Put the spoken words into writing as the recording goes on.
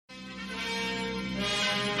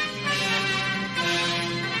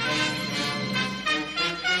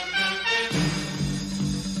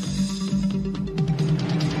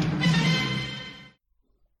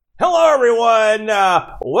Hello, everyone.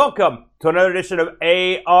 Welcome to another edition of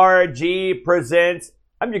ARG Presents.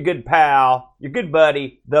 I'm your good pal, your good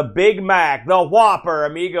buddy, the Big Mac, the Whopper,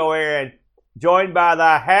 amigo Aaron, joined by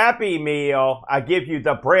the Happy Meal. I give you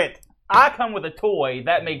the Brent. I come with a toy.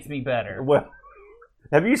 That makes me better. Well,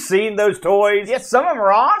 have you seen those toys? Yes, some of them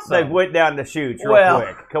are awesome. They went down the chutes real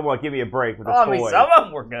quick. Come on, give me a break with the toys. I mean, some of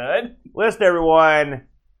them were good. Listen, everyone,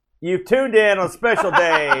 you've tuned in on a special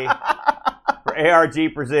day for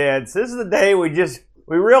ARG Presents. This is the day we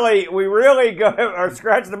really go are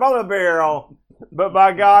scratching the bottom of the barrel. But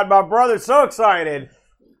my God, my brother's so excited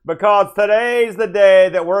because today's the day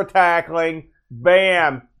that we're tackling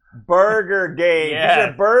burger games. Yes.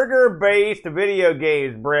 It's a burger-based video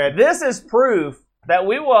games, Brett. This is proof that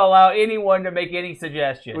we will allow anyone to make any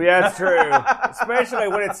suggestions. Yeah, that's true. Especially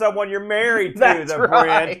when it's someone you're married to, That's Brent.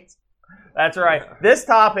 right. That's right. This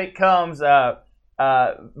topic comes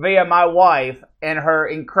via my wife and her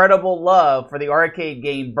incredible love for the arcade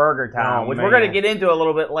game Burger Time, which we're going to get into a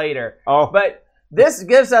little bit later. Oh. But this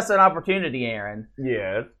gives us an opportunity, Aaron,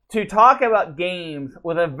 Yes. to talk about games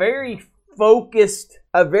with a very focused,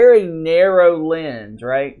 a very narrow lens,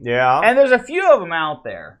 right? Yeah. And there's a few of them out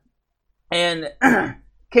there. And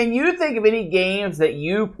can you think of any games that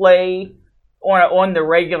you play on the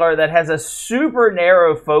regular that has a super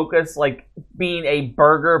narrow focus, like being a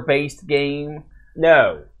burger-based game?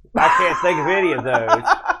 No, I can't think of any of those.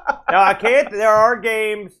 No, I can't. There are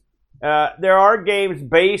games. There are games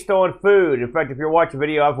based on food. In fact, if you're watching a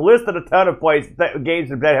video, I've listed a ton of places games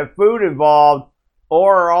that have food involved,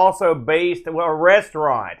 or are also based on a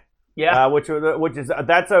restaurant. Yeah, which is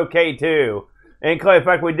that's okay too. And in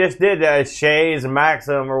fact, we just did Shays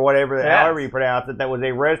Maxim or whatever, however you pronounce it. That was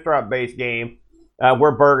a restaurant-based game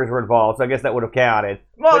where burgers were involved. So I guess that would have counted.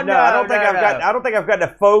 Well, but I don't think I've got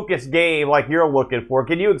a focused game like you're looking for.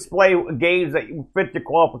 Can you explain games that fit your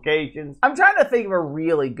qualifications? I'm trying to think of a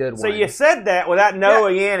really good one. So you said that without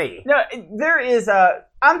knowing any. No, there is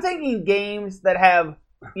I'm thinking games that have,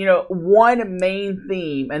 one main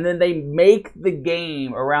theme, and then they make the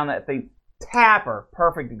game around that theme. Tapper,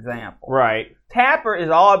 perfect example. Right. Tapper is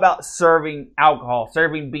all about serving alcohol,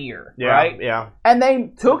 serving beer, right? Yeah. And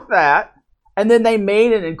they took that, and then they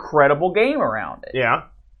made an incredible game around it. Yeah.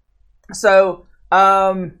 So,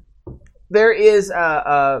 there is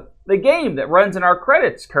the game that runs in our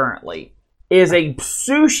credits currently is a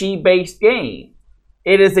sushi-based game.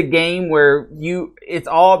 It is a game where it's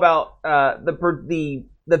all about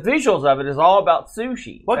the visuals of it is all about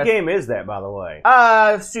sushi. What game is that, by the way?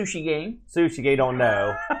 Sushi game. Sushi game, don't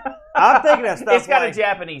know. I'm thinking of stuff. It's got a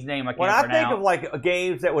Japanese name I can't pronounce. When I think of like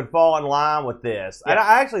games that would fall in line with this, Yeah. and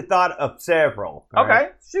I actually thought of several.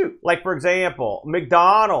 Okay, shoot. Like for example,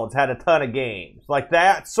 McDonald's had a ton of games. Like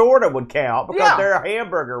that sort of would count because they're a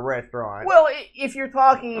hamburger restaurant. Well, if you're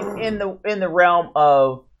talking in the realm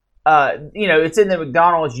of it's in the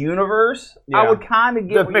McDonald's universe. Yeah. I would kind of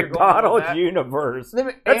get the where you're going with McDonald's that. universe.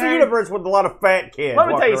 That's Aaron, a universe with a lot of fat kids. Let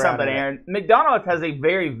me tell you walking around something, in it. Aaron. McDonald's has a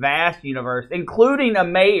very vast universe, including a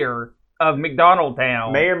mayor of McDonald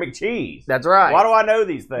Town. Mayor McCheese. That's right. Why do I know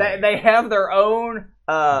these things? They have their own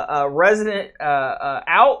resident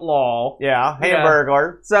outlaw. Yeah,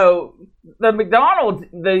 Hamburglar. So the McDonald's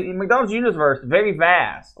universe is very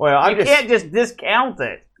vast. Well, you can't just discount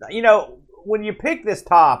it. When you pick this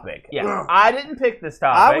topic, Yeah, I didn't pick this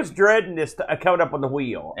topic. I was dreading this coming up on the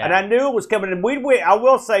wheel, Yeah. and I knew it was coming. And I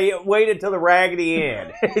will say, it waited till the raggedy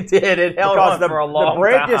end. It did. It held on for a long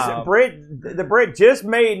time. The Brit just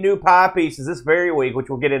made new pie pieces this very week, which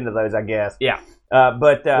we'll get into those, I guess. Yeah.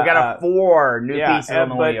 But we got 4 new pieces on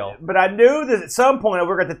the wheel. But I knew that at some point we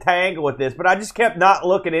were going to tangle with this, but I just kept not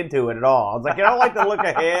looking into it at all. I was like, I don't like to look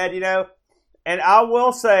ahead, And I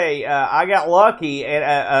will say, I got lucky, and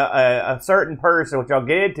a certain person, which I'll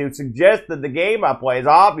get into, suggested the game I play, as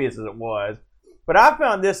obvious as it was. But I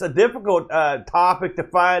found this a difficult topic to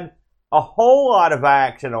find a whole lot of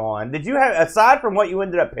action on. Did you have, aside from what you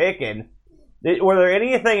ended up picking, were there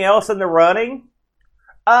anything else in the running?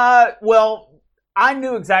 Well, I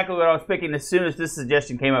knew exactly what I was picking as soon as this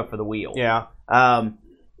suggestion came up for the wheel. Yeah.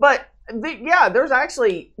 But there's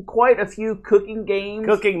actually quite a few cooking games.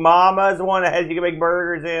 Cooking Mama is the one that has you can make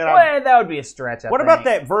burgers in. Well, that would be a stretch. What about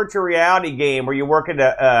that virtual reality game where you're working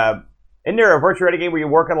isn't there a virtual reality game where you're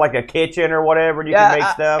working like a kitchen or whatever and you can make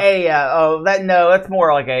stuff? That's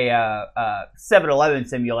more like a 7-Eleven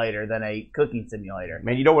simulator than a cooking simulator.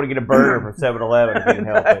 Man, you don't want to get a burger from 7-Eleven if you can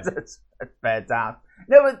help it. That's bad time.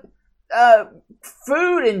 No, but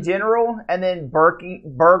food in general, and then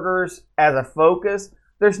burgers as a focus.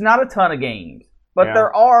 There's not a ton of games, but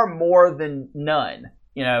there are more than none.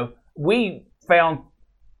 We found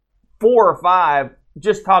 4 or 5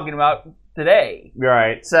 just talking about today.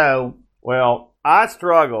 Right. So, Well, I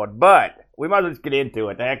struggled, but we might as well just get into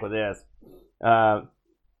it. The heck with this.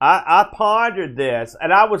 I pondered this,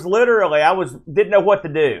 and I didn't know what to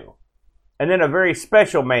do. And then a very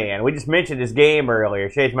special man, we just mentioned his game earlier,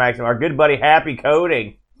 Chase Maxim, our good buddy Happy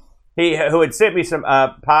Coding, who had sent me some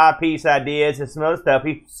pie piece ideas and some other stuff.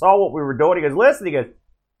 He saw what we were doing. He goes, listen,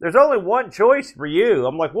 there's only one choice for you.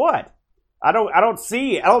 I'm like, what? I don't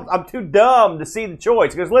see it. I'm too dumb to see the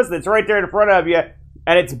choice. He goes, listen, it's right there in front of you,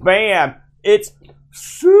 and it's bam. It's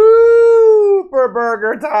Super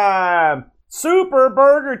Burger Time. Super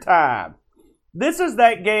Burger Time. This is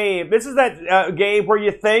that game. This is that game where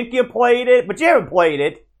you think you played it, but you haven't played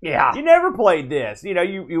it. yeah. You never played this. You know,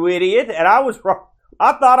 you idiot. And I was wrong.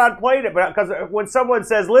 I thought I'd played it, but because when someone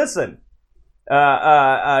says, listen,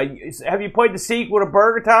 have you played the sequel to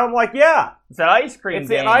Burger Time? I'm like, yeah. It's an ice cream It's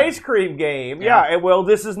game. the ice cream game. Yeah. And, well,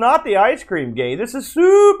 this is not the ice cream game. This is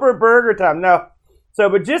Super Burger Time. No. So,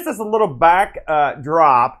 but just as a little back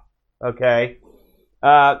drop, okay,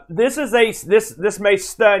 this may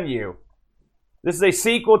stun you. This is a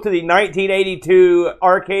sequel to the 1982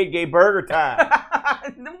 arcade game Burger Time.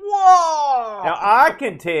 Whoa! Now, I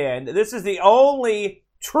contend this is the only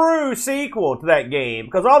true sequel to that game,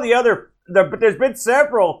 because all the other, but there's been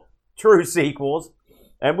several true sequels,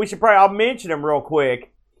 and I'll mention them real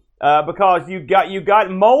quick, because you got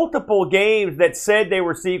multiple games that said they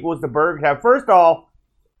were sequels to Burger Time. First off,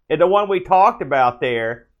 the one we talked about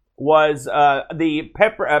there was the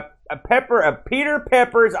Peter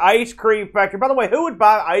Pepper's Ice Cream Factory. By the way, who would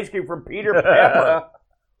buy ice cream from Peter Pepper?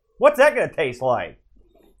 What's that going to taste like?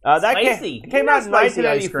 That came out in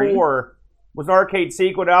 1984. Was an arcade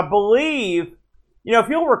sequel. Now, I believe, if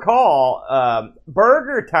you'll recall,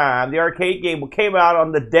 Burger Time, the arcade game, came out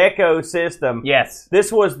on the Deco system. Yes.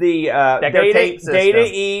 This was the Deco tape system. Data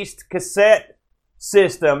East cassette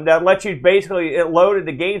system that lets you basically, it loaded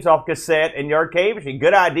the games off cassette in your arcade machine.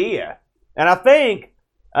 Good idea. And I think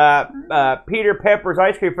Peter Pepper's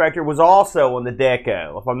Ice Cream Factory was also on the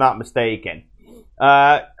Deco, if I'm not mistaken.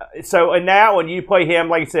 So in that one, you play him,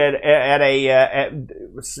 like I said, at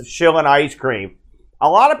shilling ice cream. A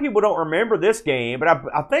lot of people don't remember this game, but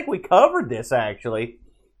I think we covered this actually.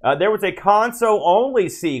 There was a console-only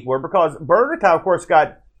sequel because Burger Time, of course,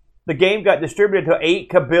 the game got distributed to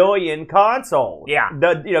 8 kabillion consoles. Yeah.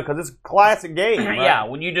 Because it's a classic game. Right? Yeah,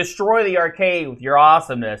 when you destroy the arcade with your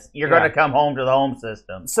awesomeness, you're going to come home to the home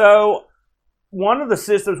system. So, one of the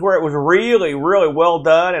systems where it was really, really well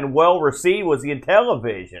done and well received was the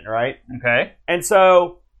Intellivision, right? Okay. And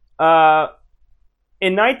so,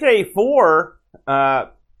 in 1984,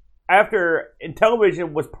 after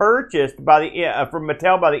Intellivision was purchased from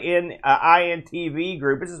Mattel by the INTV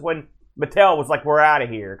group, this is when Mattel was like, we're out of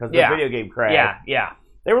here because the video game crashed. Yeah.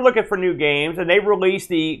 They were looking for new games, and they released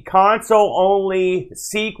the console-only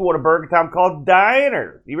sequel to Burger Time called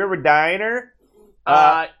Diner. You remember Diner?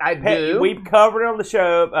 I do. We've covered it on the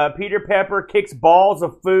show. Peter Pepper kicks balls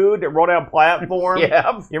of food that roll down platforms.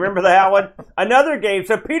 Yeah. You remember that one? Another game.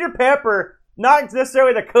 So Peter Pepper, not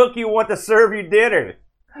necessarily the cook you want to serve you dinner.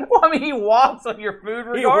 Well, I mean, he walks on your food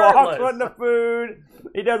regardless. He walks on the food.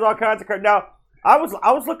 He does all kinds of crap. Now, I was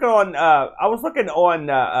looking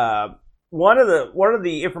on one of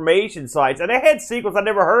the information sites, and they had sequels I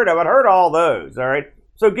never heard of. I'd heard all those. All right,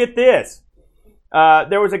 so get this.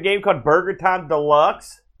 There was a game called Burger Time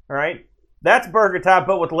Deluxe. All right, that's Burger Time,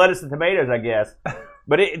 but with lettuce and tomatoes, I guess.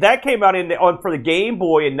 But that came out for the Game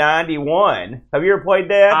Boy in '91. Have you ever played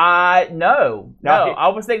that? No. I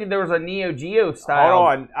was thinking there was a Neo Geo style. Hold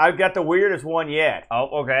on, I've got the weirdest one yet.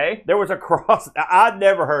 Oh, okay. There was a I'd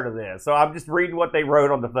never heard of this, so I'm just reading what they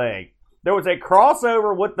wrote on the thing. There was a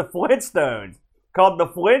crossover with the Flintstones called the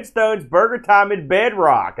Flintstones Burger Time in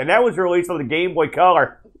Bedrock, and that was released on the Game Boy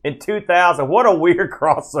Color in 2000. What a weird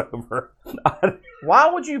crossover. Why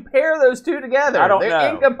would you pair those two together? I don't They're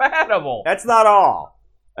know. Incompatible. That's not all.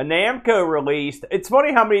 Namco released, it's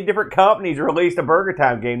funny how many different companies released a Burger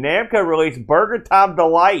Time game. Namco released Burger Time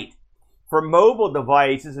Delight for mobile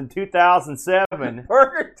devices in 2007.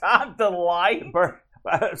 Burger Time Delight?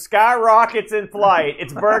 Skyrockets in flight.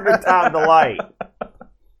 It's Burger Time Delight.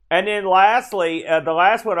 And then lastly, the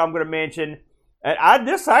last one I'm going to mention,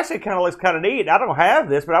 this actually kind of looks kind of neat. I don't have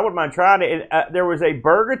this, but I wouldn't mind trying it. There was a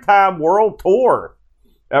Burger Time World Tour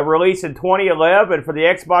released in 2011 for the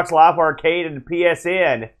Xbox Live Arcade and the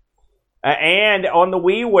PSN, and on the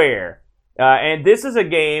WiiWare. And this is a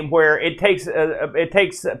game where it takes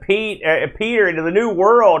Peter into the new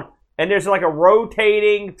world, and there's like a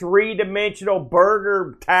rotating 3-dimensional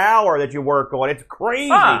burger tower that you work on. It's crazy.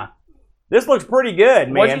 Huh. This looks pretty good,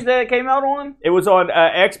 man. What'd you say it came out on? It was on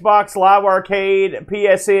Xbox Live Arcade,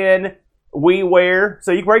 PSN, WiiWare.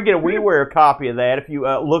 So you can probably get a WiiWare copy of that if you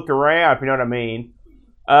looked around, if you know what I mean.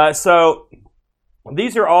 So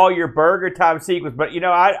these are all your Burger Time sequels. But,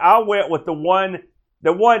 I went with the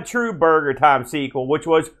one true Burger Time sequel, which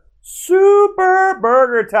was Super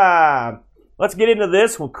Burger Time. Let's get into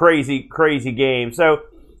this crazy, crazy game. So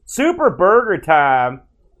Super Burger Time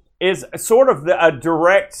is sort of a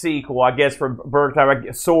direct sequel, I guess, from Burger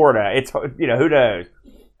Time. Sorta. It's, who knows?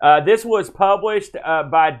 This was published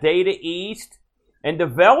by Data East and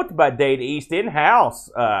developed by Data East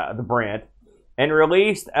in-house, the Brent, and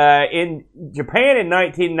released in Japan in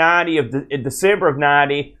 1990, in December of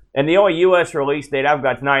 90, and the only U.S. release date I've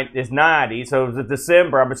got is 90, so it was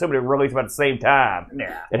December. I'm assuming it released about the same time.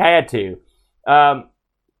 Yeah. It had to.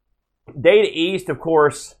 Data East, of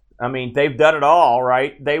course, I mean, they've done it all,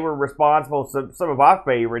 right? They were responsible for some of my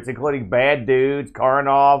favorites, including Bad Dudes,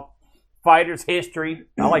 Karnov, Fighter's History.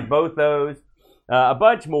 I like both those. A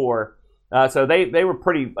bunch more. So they were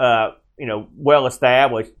pretty, well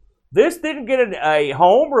established. This didn't get a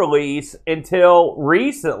home release until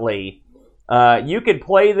recently. You could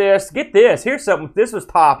play this. Get this. Here's something. This was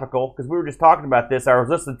topical because we were just talking about this. I was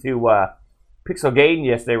listening to Pixel Gaiden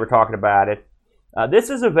yesterday. We were talking about it. This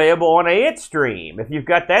is available on AntStream if you've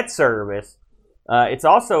got that service. It's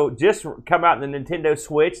also just come out in the Nintendo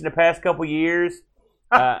Switch in the past couple years.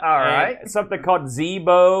 All right. Something called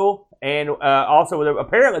Zeebo, and also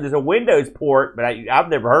apparently there's a Windows port, but I've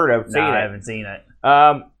never heard of. I haven't seen it.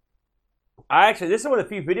 This is one of the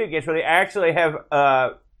few video games where they actually have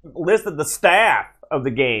listed the staff of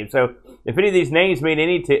the game. So if any of these names mean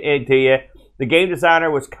anything to you, the game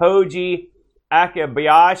designer was Koji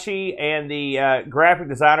Akabayashi, and the graphic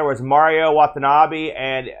designer was Mario Watanabe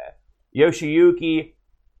and Yoshiyuki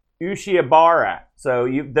Ushiabara. So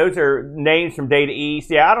those are names from Data East.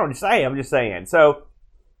 Yeah, I don't say. I'm just saying. So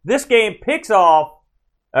this game picks up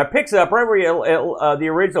right where the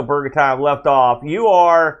original Burger Time left off.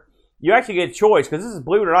 You actually get a choice because this is,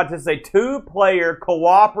 believe it or not, this is a 2-player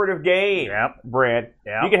cooperative game. Yep. Brent.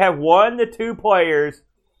 Yep. You can have 1 to 2 players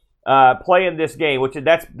playing this game, which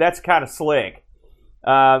that's kind of slick.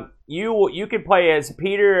 You can play as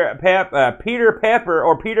Peter Pepper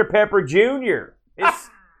or Peter Pepper Jr.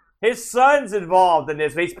 His son's involved in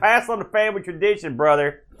this. He's passed on the family tradition,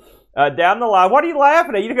 brother. Down the line. What are you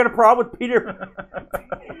laughing at? You got a problem with Peter?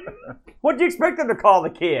 What do you expect them to call the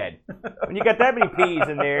kid when you got that many P's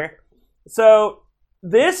in there? So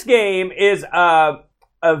this game is a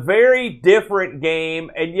very different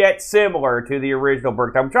game and yet similar to the original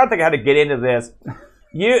Burger Time. I'm trying to think how to get into this.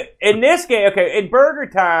 In this game, okay, in Burger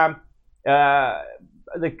Time,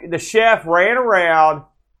 the chef ran around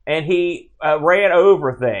and he ran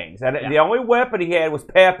over things. And the only weapon he had was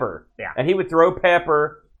pepper. Yeah. And he would throw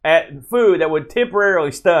pepper at food that would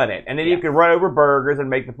temporarily stun it. And then you could run over burgers and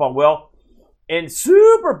make the fun. Well, in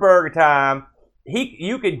Super Burger Time,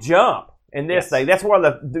 you could jump in this thing. That's one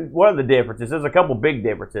of the differences. There's a couple big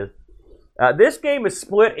differences. This game is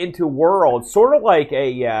split into worlds, sort of like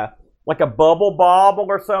a Bubble Bobble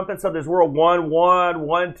or something. So there's world 1, 1,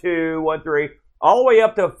 1, 2, 1, 3, all the way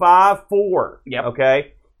up to 5, 4. Yep.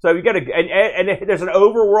 Okay. So you got and there's an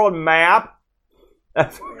overworld map,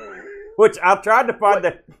 which I tried to find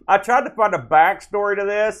a backstory to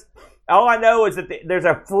this. All I know is that there's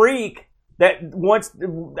a freak that wants,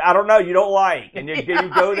 I don't know, you don't like, and you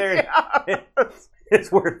go there. And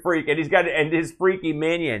it's word freak, and and his freaky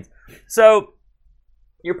minions. So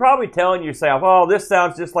you're probably telling yourself, "Oh, this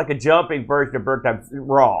sounds just like a jumping version of Burger Time."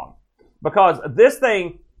 Wrong, because this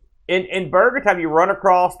thing in Burger Time, you run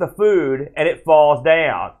across the food and it falls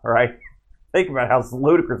down. Right? Think about how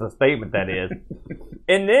ludicrous a statement that is.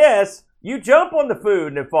 In this, you jump on the food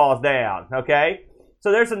and it falls down. Okay.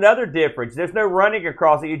 So there's another difference. There's no running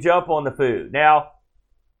across it. You jump on the food. Now,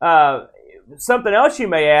 something else you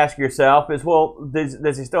may ask yourself is, well,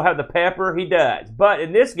 does he still have the pepper? He does. But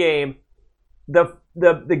in this game, the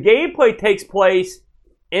gameplay takes place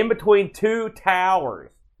in between 2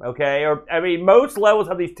 towers. Okay? Most levels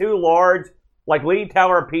have these 2 large, like Leaning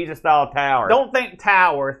Tower of Pisa style towers. Don't think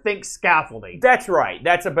tower, think scaffolding. That's right.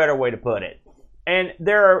 That's a better way to put it. And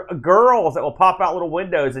there are girls that will pop out little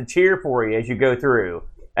windows and cheer for you as you go through,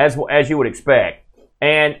 as you would expect.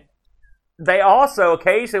 And they also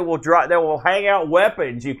occasionally will hang out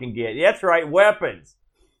weapons you can get. That's right, weapons.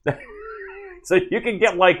 So you can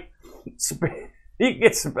get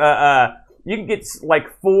you can get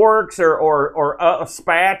like forks or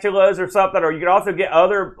spatulas or something, or you can also get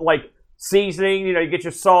other like seasoning. You get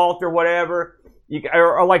your salt or whatever.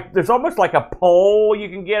 or like there's almost like a pole you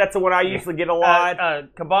can get. That's the one I usually get a lot.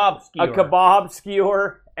 Kebab skewer. A kebab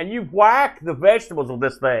skewer, and you whack the vegetables with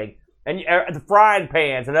this thing. And the frying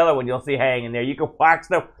pan's another one you'll see hanging there. You can whack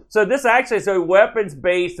stuff. So this actually is a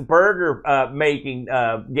weapons-based burger making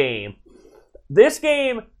game. This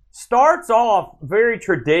game starts off very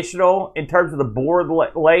traditional in terms of the board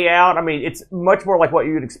layout. I mean, it's much more like what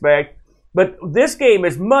you'd expect. But this game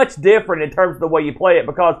is much different in terms of the way you play it,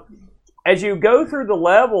 because as you go through the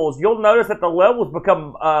levels, you'll notice that the levels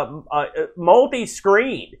become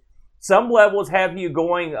multi-screened. Some levels have you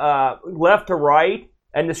going left to right,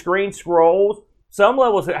 and the screen scrolls. Some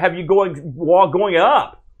levels have you going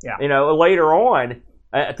up. Yeah. Later on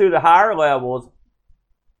through the higher levels.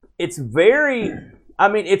 It's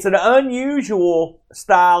it's an unusual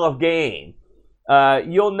style of game.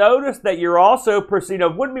 You'll notice that you're also proceeding.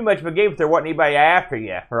 It wouldn't be much of a game if there wasn't anybody after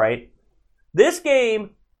you, right? This game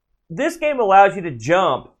allows you to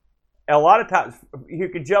jump. A lot of times, you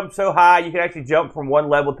can jump so high, you can actually jump from one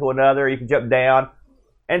level to another. You can jump down,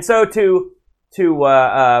 and so to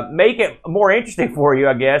make it more interesting for you,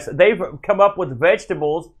 I guess they've come up with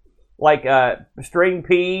vegetables like string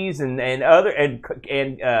peas and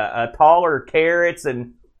taller carrots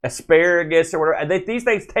and asparagus or whatever. And these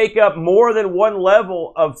things take up more than one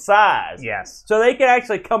level of size. Yes. So they can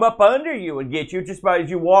actually come up under you and get you just by as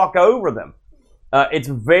you walk over them. It's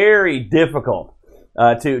very difficult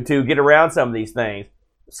to get around some of these things.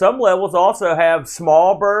 Some levels also have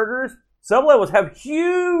small burgers. Some levels have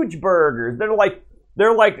huge burgers. They're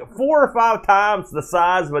like 4 or 5 times the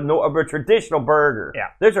size of a traditional burger. Yeah.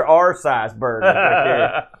 Those are our size burgers right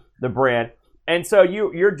there, the brand. And so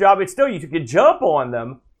your job is still you can jump on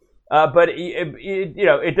them, but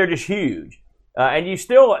they're just huge. And you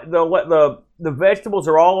still the vegetables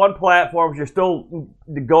are all on platforms.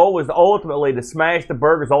 The goal is ultimately to smash the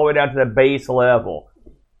burgers all the way down to the base level.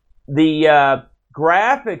 The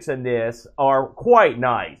graphics in this are quite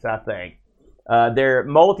nice, I think. They're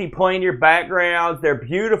multiplanar backgrounds. They're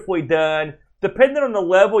beautifully done. Depending on the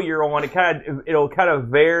level you're on, it'll kind of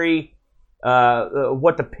vary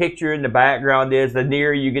what the picture in the background is. The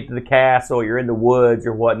nearer you get to the castle, you're in the woods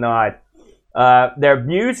or whatnot. Their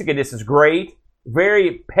music in this is great.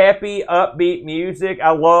 Very peppy, upbeat music.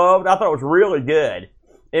 I thought it was really good.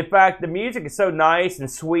 In fact, the music is so nice and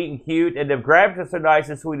sweet and cute, and the graphics are so nice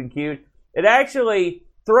and sweet and cute. It actually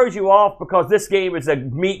throws you off because this game is a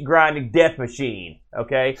meat grinding death machine.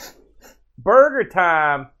 Okay, Burger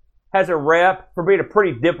Time has a rep for being a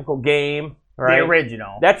pretty difficult game. Right? The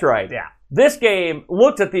original. That's right. Yeah. This game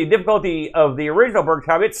looks at the difficulty of the original Burger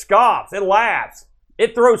Time. It scoffs. It laughs.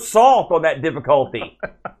 It throws salt on that difficulty.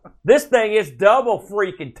 This thing is double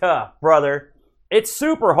freaking tough, brother. It's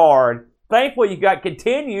super hard. Thankfully, you got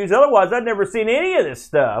continues. Otherwise, I'd never seen any of this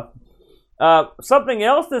stuff. Something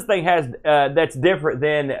else this thing has that's different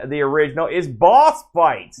than the original is boss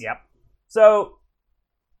fights. Yep. So,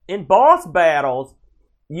 in boss battles,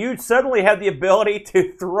 you suddenly have the ability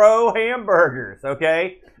to throw hamburgers,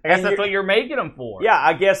 okay? I guess that's what you're making them for. Yeah,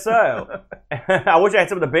 I guess so. I wish I had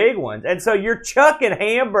some of the big ones. And so you're chucking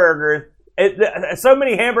hamburgers. So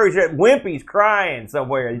many hamburgers, you're at Wimpy's crying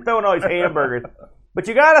somewhere. You're throwing all these hamburgers. But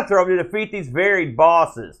you got to throw them to defeat these varied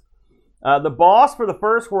bosses. The boss for the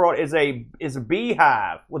first world is a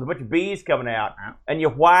beehive with a bunch of bees coming out, and you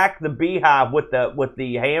whack the beehive with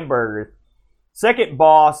the hamburgers. Second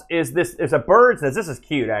boss is a bird's nest. This is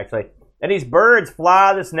cute, actually. And these birds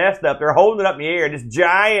fly this nest up. They're holding it up in the air. This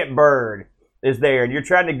giant bird is there, and you're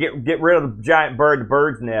trying to get rid of the giant bird, the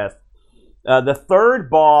bird's nest. The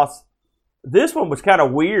third boss, this one was kind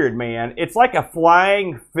of weird, man. It's like a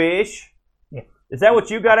flying fish. Is that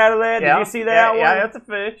what you got out of that? Yeah. Did you see that one? Yeah, that's a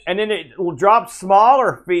fish. And then it will drop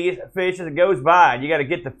smaller fish as it goes by, and you got to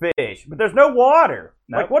get the fish. But there's no water.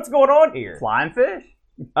 Nope. Like, what's going on here? Flying fish.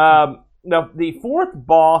 The fourth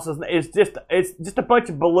boss is just a bunch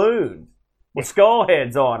of balloons with skull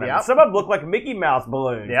heads on them. Yep. Some of them look like Mickey Mouse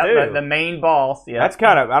balloons, too. The main boss. Yeah, that's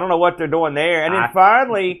kind of, I don't know what they're doing there. And then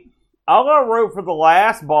finally, all I wrote for the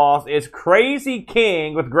last boss is Crazy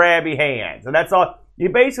King with grabby hands. And that's all.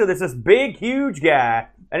 There's this big, huge guy,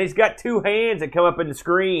 and he's got 2 hands that come up in the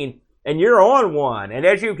screen, and you're on one. And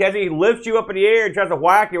as he lifts you up in the air and tries to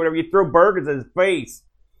whack you, whatever, you throw burgers in his face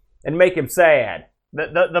and make him sad.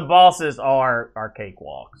 The bosses are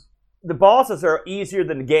cakewalks. The bosses are easier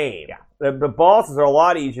than the game. Yeah. The bosses are a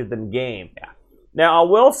lot easier than the game. Yeah. Now, I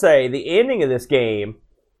will say the ending of this game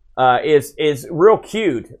is real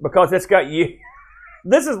cute because it's got you.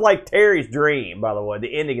 This is like Terry's dream, by the way,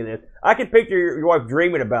 the ending of this. I can picture your wife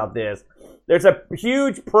dreaming about this. There's a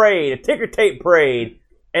huge parade, a ticker tape parade,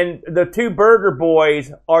 and the two burger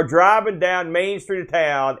boys are driving down Main Street of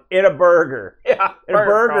town in a burger. Yeah, In a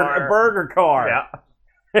burger car. Yeah.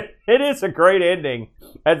 It is a great ending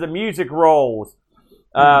as the music rolls.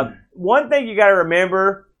 One thing you got to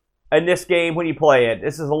remember in this game when you play it,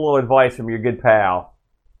 this is a little advice from your good pal.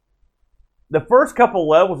 The first couple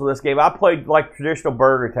levels of this game, I played like traditional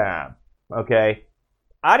Burger Time. Okay?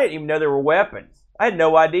 I didn't even know there were weapons. I had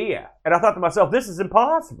no idea. And I thought to myself, this is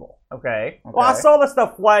impossible. Okay. Well, I saw the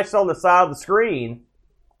stuff flash on the side of the screen,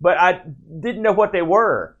 but I didn't know what they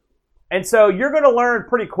were. And so you're going to learn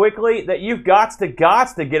pretty quickly that you've got to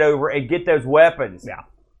get over and get those weapons. Yeah.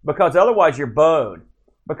 Because otherwise you're boned.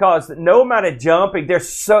 Because no amount of jumping,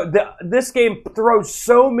 this game throws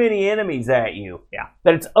so many enemies at you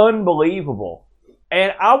that it's unbelievable.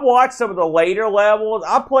 And I watched some of the later levels.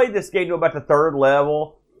 I played this game to about the third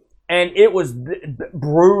level, and it was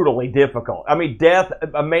brutally difficult. I mean,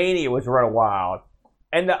 Mania was running wild.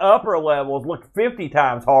 And the upper levels looked 50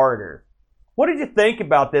 times harder. What did you think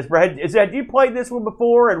about this, Brad? Had you played this one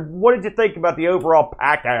before, and what did you think about the overall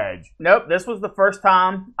package? Nope, this was the first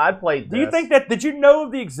time I played this. Do you think that? Did you know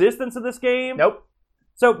of the existence of this game? Nope.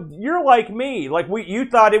 So you're like me. Like you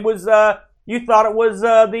thought it was the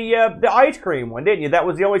ice cream one, didn't you? That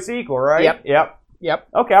was the only sequel, right? Yep.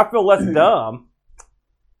 Okay, I feel less dumb.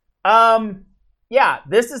 Yeah,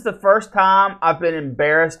 this is the first time I've been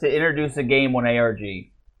embarrassed to introduce a game on ARG.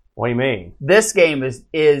 What do you mean? This game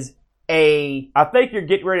is I think you're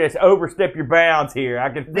getting ready to overstep your bounds here. I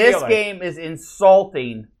can feel this it. game is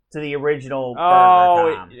insulting to the original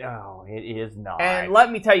Burger Time. It is not. And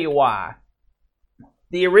let me tell you why.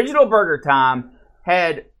 The original Burger Time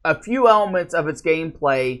had a few elements of its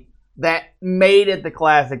gameplay that made it the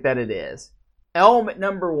classic that it is. Element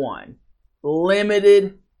number one,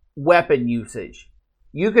 limited weapon usage.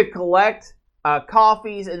 You could collect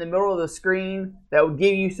coffees in the middle of the screen that would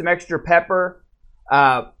give you some extra pepper.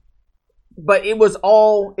 But it was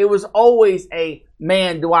always a,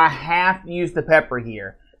 man, do I have to use the pepper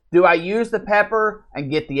here? Do I use the pepper and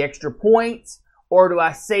get the extra points, or do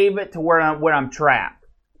I save it to when I'm trapped?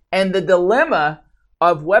 And the dilemma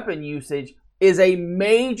of weapon usage is a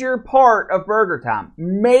major part of Burger Time.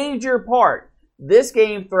 Major part. This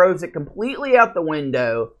game throws it completely out the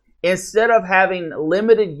window. Instead of having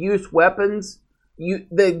limited use weapons,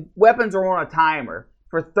 the weapons are on a timer.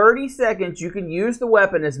 For 30 seconds, you can use the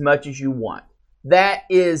weapon as much as you want. That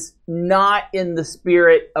is not in the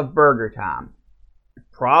spirit of Burger Time.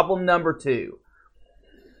 Problem number two.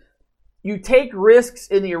 You take risks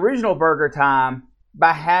in the original Burger Time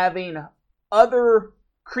by having other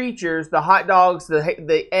creatures, the hot dogs,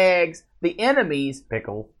 the eggs, the enemies,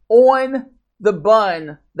 pickle, on the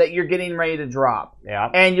bun that you're getting ready to drop. Yeah.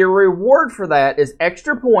 And your reward for that is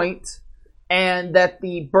extra points, and that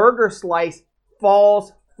the burger slice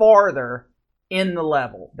falls farther in the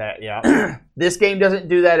level. This game doesn't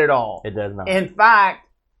do that at all. It does not. In fact,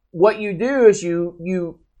 what you do is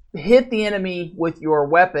you hit the enemy with your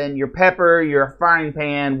weapon, your pepper, your frying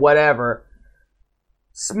pan, whatever.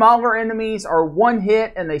 Smaller enemies are one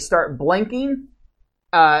hit and they start blinking.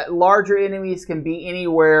 Larger enemies can be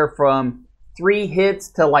anywhere from 3 hits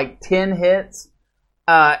to like 10 hits.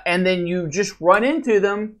 And then you just run into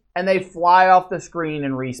them and they fly off the screen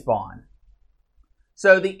and respawn.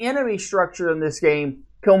 So the enemy structure in this game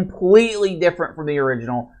completely different from the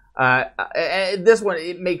original. This one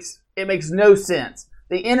it makes no sense.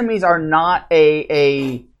 The enemies are not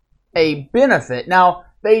a benefit. Now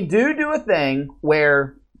they do a thing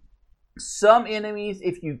where some enemies,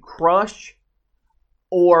 if you crush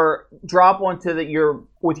or drop onto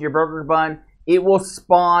with your burger bun, it will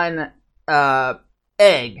spawn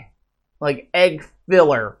egg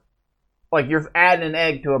filler, like you're adding an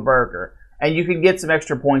egg to a burger. And you can get some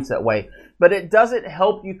extra points that way. But it doesn't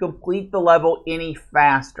help you complete the level any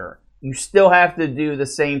faster. You still have to do the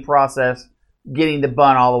same process, getting the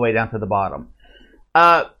bun all the way down to the bottom.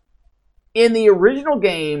 In the original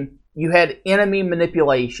game, you had enemy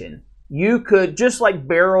manipulation. You could, just like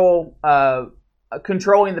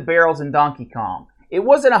controlling the barrels in Donkey Kong. It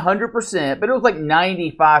wasn't 100%, but it was like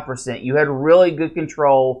 95%. You had really good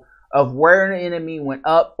control of where an enemy went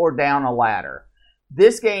up or down a ladder.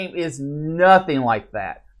 This game is nothing like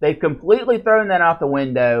that. They've completely thrown that out the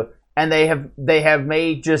window, and they have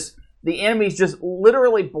made just the enemies just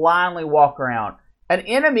literally blindly walk around. An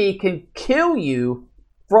enemy can kill you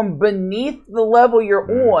from beneath the level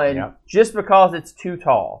you're on just because it's too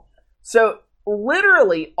tall. So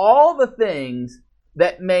literally all the things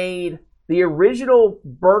that made the original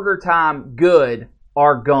Burger Time good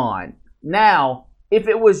are gone. Now, if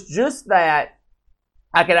it was just that,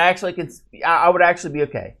 I would actually be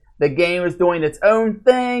okay. The game is doing its own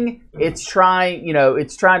thing. It's trying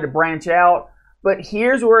to branch out. But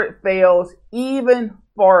here's where it fails even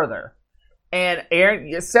farther. And Aaron,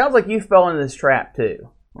 it sounds like you fell into this trap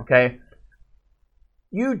too. Okay?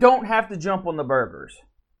 You don't have to jump on the burgers.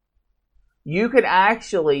 You can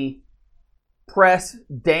actually press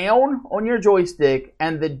down on your joystick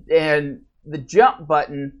and the jump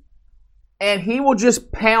button, and he will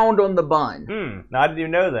just pound on the bun. I didn't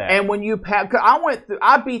even know that. And when you pound,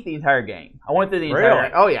 I beat the entire game. I went through the entire Really?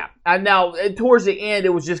 game. Oh yeah. And now towards the end, it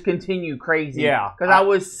was just continue crazy. Yeah. Because I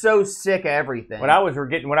was so sick of everything. When I was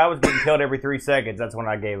getting killed every 3 seconds, that's when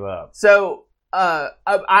I gave up. So I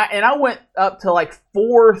went up to like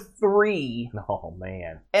 4-3. Oh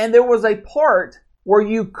man. And there was a part where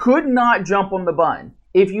you could not jump on the bun.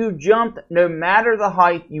 If you jumped, no matter the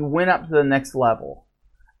height, you went up to the next level.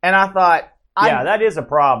 And I thought, that is a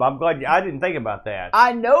problem. I'm glad I didn't think about that.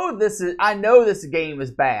 I know this game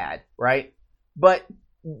is bad, right? But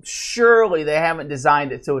surely they haven't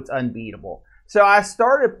designed it so it's unbeatable. So I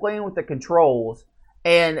started playing with the controls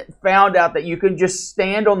and found out that you can just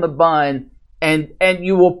stand on the bun and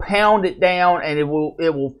you will pound it down and it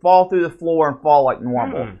will fall through the floor and fall like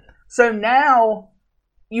normal. So now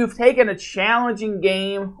you've taken a challenging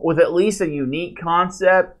game with at least a unique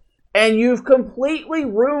concept, and you've completely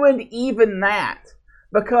ruined even that.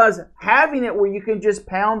 Because having it where you can just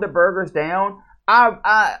pound the burgers down,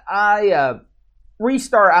 I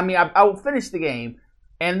restart. I mean, I will finish the game,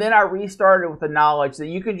 and then I restarted with the knowledge that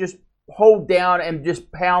you can just hold down and just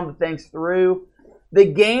pound the things through. The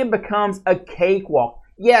game becomes a cakewalk.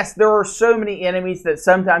 Yes, there are so many enemies that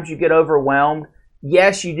sometimes you get overwhelmed.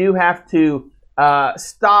 Yes, you do have to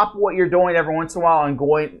stop what you're doing every once in a while and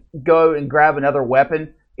go and grab another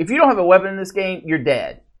weapon. If you don't have a weapon in this game, you're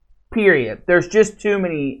dead. Period. There's just too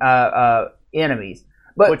many enemies.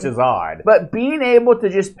 Which is odd. But being able to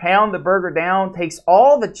just pound the burger down takes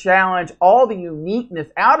all the challenge, all the uniqueness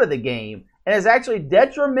out of the game, and is actually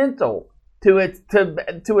detrimental to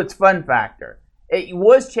its fun factor. It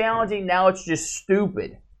was challenging, now it's just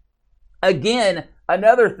stupid. Again,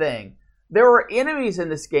 another thing. There are enemies in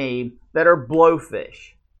this game that are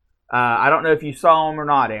blowfish. I don't know if you saw them or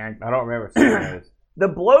not, Aaron. I don't remember seeing those. The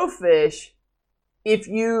blowfish, if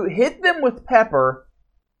you hit them with pepper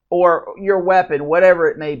or your weapon, whatever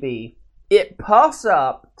it may be, it puffs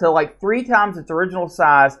up to like 3 times its original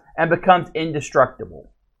size and becomes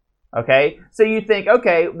indestructible. Okay? So you think,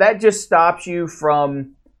 okay, that just stops you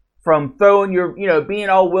from throwing your, being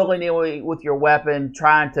all willy-nilly with your weapon,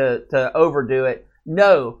 trying to overdo it.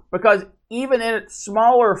 No, because even in its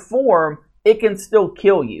smaller form, it can still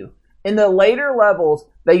kill you. In the later levels,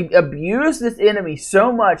 they abuse this enemy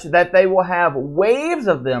so much that they will have waves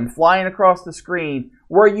of them flying across the screen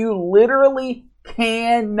where you literally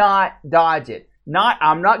cannot dodge it.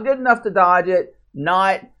 I'm not good enough to dodge it.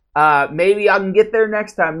 Maybe I can get there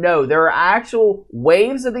next time. No, there are actual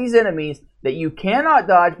waves of these enemies that you cannot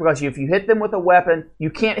dodge because if you hit them with a weapon, you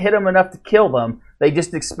can't hit them enough to kill them. They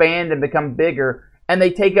just expand and become bigger, and they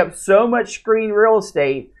take up so much screen real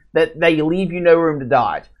estate that they leave you no room to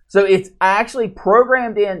dodge. So it's actually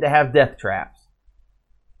programmed in to have death traps.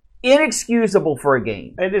 Inexcusable for a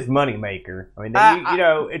game. It is moneymaker. I mean,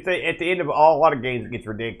 at the end of a lot of games, it gets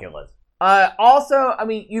ridiculous. Also, I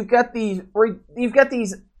mean, you've got these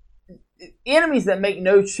enemies that make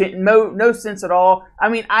no sense at all. I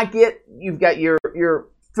mean, I get you've got your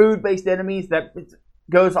food-based enemies that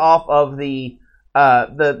goes off of the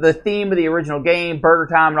theme of the original game,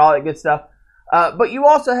 Burger Time, and all that good stuff. But you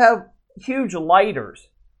also have huge lighters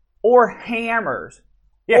or hammers,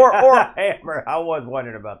 or hammer. I was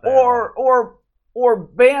wondering about that. Or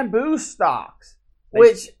bamboo stalks,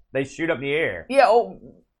 which they shoot up in the air. Yeah,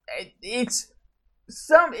 it's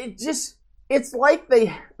like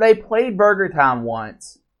they played Burger Time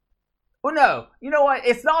once. Well, no, you know what?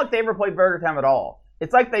 It's not like they ever played Burger Time at all.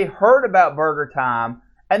 It's like they heard about Burger Time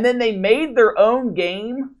and then they made their own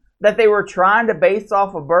game that they were trying to base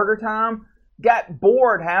off of Burger Time. Got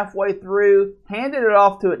bored halfway through, handed it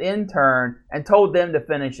off to an intern, and told them to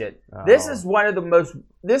finish it. Oh. This is one of the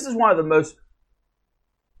most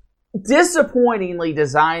disappointingly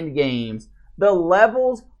designed games. The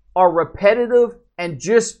levels are repetitive and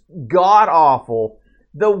just god awful.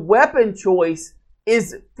 The weapon choice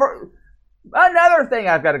is another thing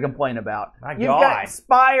I've got to complain about. You've got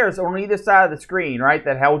spires on either side of the screen, right,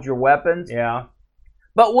 that held your weapons. Yeah.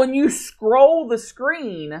 But when you scroll the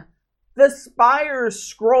screen, the spires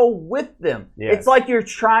scroll with them. Yes. It's like you're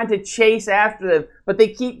trying to chase after them, but they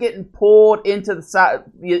keep getting pulled into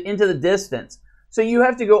the distance. So you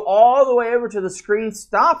have to go all the way over to the screen,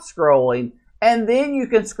 stop scrolling, and then you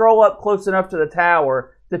can scroll up close enough to the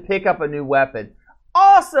tower to pick up a new weapon.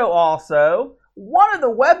 Also, one of the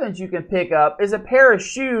weapons you can pick up is a pair of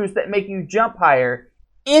shoes that make you jump higher.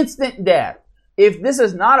 Instant death. If this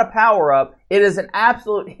is not a power-up, it is an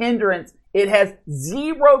absolute hindrance. It has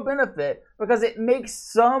zero benefit because it makes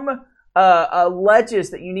some ledges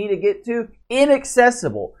that you need to get to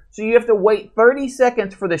inaccessible. So you have to wait 30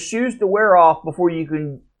 seconds for the shoes to wear off before you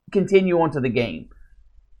can continue onto the game.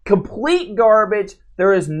 Complete garbage.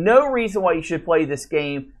 There is no reason why you should play this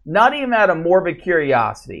game, not even out of morbid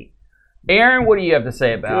curiosity. Aaron, what do you have to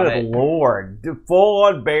say about it? Good Lord.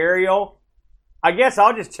 Full-on burial. I guess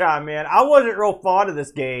I'll just chime in. I wasn't real fond of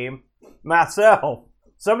this game myself.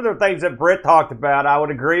 Some of the things that Britt talked about, I would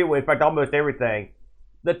agree with. In fact, almost everything.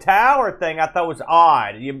 The tower thing I thought was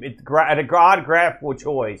odd. It's an odd graphical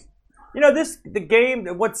choice. You know, the game,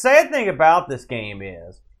 what's sad thing about this game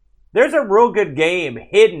is there's a real good game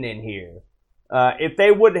hidden in here. If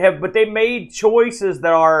they would have, but they made choices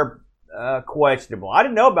that are questionable. I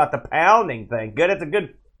didn't know about the pounding thing. Good, it's a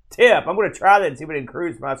good tip. I'm going to try that and see if it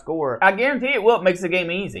improves my score. I guarantee it will. It makes the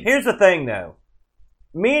game easy. Here's the thing, though.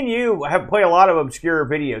 Me and you have played a lot of obscure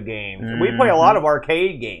video games. Mm-hmm. We play a lot of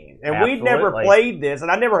arcade games. And Absolutely. We'd never played this,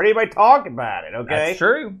 and I never heard anybody talk about it, okay? That's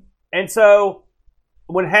true. And so,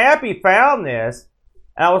 when Happy found this,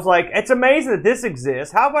 I was like, it's amazing that this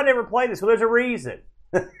exists. How have I never played this? Well, there's a reason.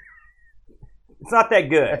 It's not that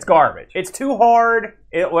good. It's garbage. It's too hard.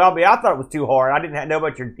 I thought it was too hard. I didn't know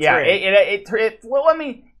about your trick. Yeah,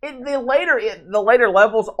 the later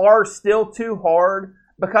levels are still too hard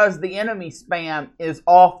because the enemy spam is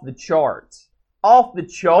off the charts. Off the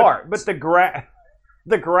charts. But the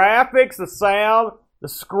graphics, the sound, the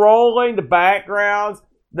scrolling, the backgrounds,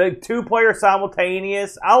 the two-player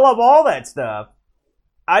simultaneous, I love all that stuff.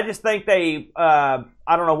 I just think I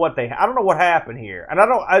don't know what happened here.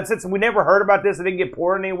 And since we never heard about this, it didn't get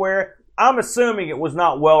ported anywhere, I'm assuming it was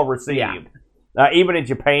not well received, even in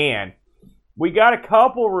Japan. We got a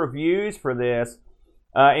couple reviews for this,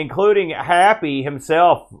 including Happy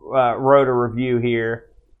himself wrote a review here.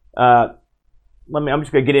 I'm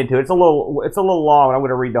just going to get into it. It's a little long, and I'm going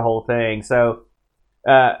to read the whole thing. So,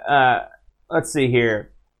 let's see here.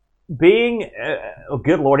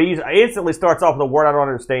 Good Lord, he instantly starts off with a word I don't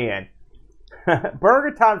understand.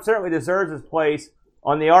 Burger Time certainly deserves its place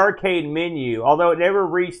on the arcade menu, although it never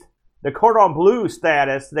reached the cordon bleu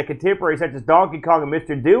status that contemporaries such as Donkey Kong and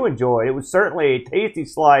Mr. Do enjoyed. It was certainly a tasty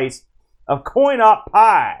slice of coin-op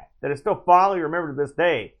pie that is still fondly remembered to this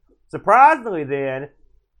day. Surprisingly, then,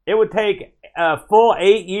 it would take a full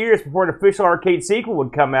 8 years before an official arcade sequel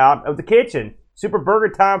would come out of the kitchen. Super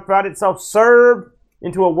Burger Time found itself served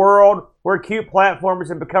into a world where cute platformers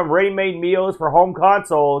had become ready-made meals for home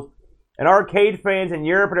consoles, and arcade fans in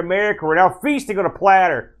Europe and America were now feasting on a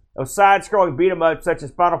platter of side-scrolling beat-em-ups such as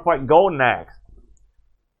Final Fight and Golden Axe.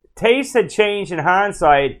 Tastes had changed in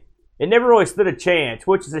hindsight. It never really stood a chance,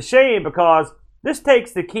 which is a shame because this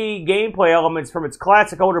takes the key gameplay elements from its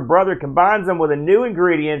classic older brother and combines them with new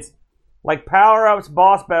ingredients like power-ups,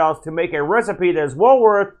 boss battles to make a recipe that is well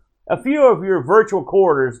worth a few of your virtual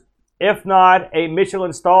quarters, if not a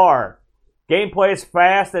Michelin star. Gameplay is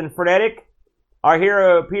fast and frenetic. Our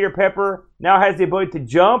hero, Peter Pepper, now has the ability to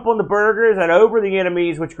jump on the burgers and over the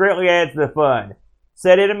enemies, which greatly adds to the fun.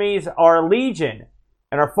 Said enemies are legion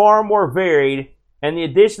and are far more varied, and the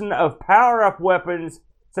addition of power-up weapons,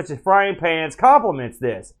 such as frying pans, complements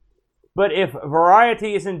this. But if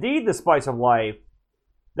variety is indeed the spice of life,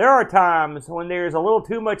 there are times when there is a little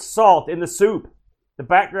too much salt in the soup. The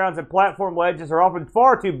backgrounds and platform ledges are often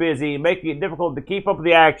far too busy, making it difficult to keep up with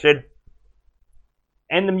the action.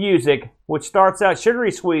 And the music, which starts out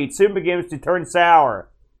sugary sweet, soon begins to turn sour.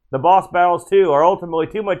 The boss battles, too, are ultimately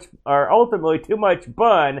too much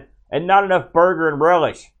bun and not enough burger and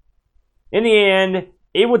relish. In the end,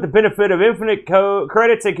 even with the benefit of infinite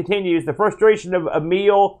credits and continues, the frustration of a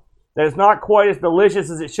meal that is not quite as delicious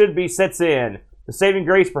as it should be sets in. The saving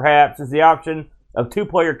grace, perhaps, is the option of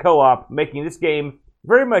two-player co-op, making this game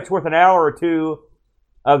very much worth an hour or two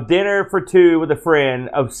of dinner for two with a friend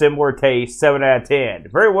of similar taste, 7 out of 10.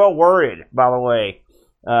 Very well worded, by the way.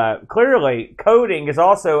 Clearly, coding is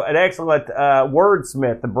also an excellent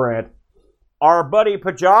wordsmith, Brent. Our buddy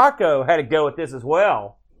Pajako had a go at this as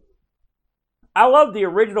well. I love the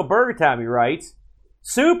original Burger Time, he writes.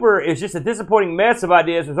 Super is just a disappointing mess of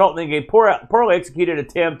ideas resulting in a poorly executed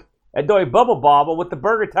attempt at doing Bubble Bobble with the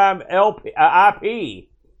Burger Time LP, IP. I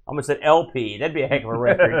almost said LP. That'd be a heck of a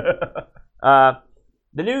record.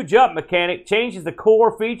 The new jump mechanic changes the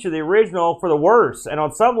core feature of the original for the worse, and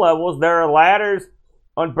on some levels there are ladders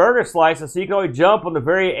on burger slices so you can only jump on the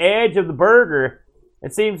very edge of the burger.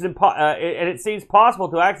 It seems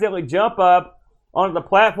possible to accidentally jump up onto the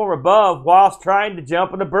platform above whilst trying to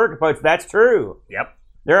jump on the burger poach. That's true. Yep.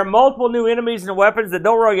 There are multiple new enemies and weapons that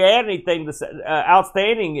don't really add anything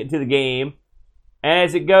outstanding to the game.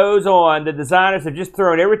 As it goes on, the designers have just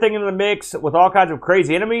thrown everything into the mix with all kinds of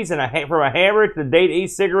crazy enemies, and from a hammer to the Data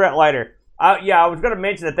East cigarette lighter. I was going to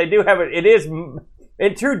mention that they do have it. It is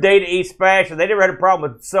in true Data East fashion. They never had a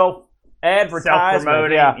problem with self-advertisement.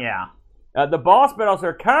 Self-promoting, yeah. The boss battles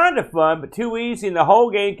are kind of fun, but too easy, and the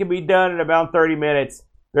whole game can be done in about 30 minutes.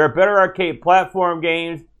 There are better arcade platform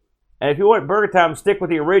games, and if you want Burger Time, stick with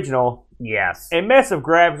the original. Yes. A mess of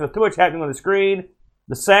graphics with too much happening on the screen.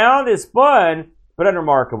 The sound is fun, but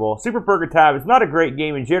unremarkable. Super Burger Time is not a great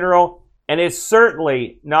game in general, and is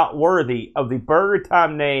certainly not worthy of the Burger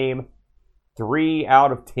Time name 3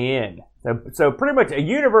 out of 10. So pretty much a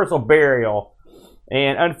universal burial.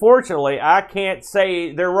 And unfortunately, I can't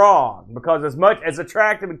say they're wrong, because as much as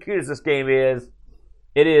attractive and cute as this game is,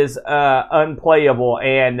 it is unplayable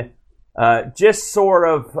and just sort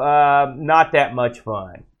of not that much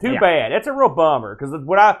fun. Too bad. That's a real bummer, because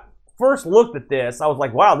when I first looked at this, I was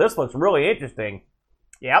like, wow, this looks really interesting.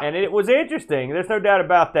 Yep. And it was interesting. There's no doubt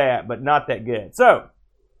about that, but not that good. So,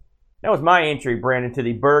 that was my entry, Brandon, to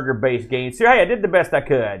the burger-based game. So, hey, I did the best I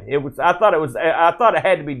could. I thought it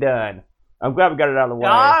had to be done. I'm glad we got it out of the way.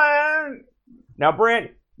 Now,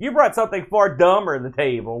 Brent, you brought something far dumber to the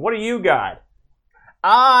table. What do you got?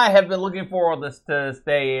 I have been looking forward to this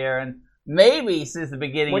day, Aaron. Maybe since the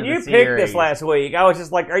beginning of the series. When you picked this last week, I was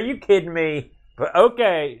just like, are you kidding me? But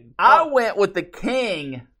okay. I went with the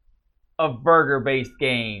king of burger-based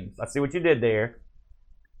games. Let's see what you did there.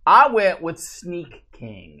 I went with Sneak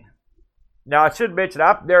King. Now, I should mention,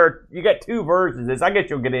 you got two versions of this. I guess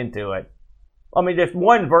you'll get into it. I mean, there's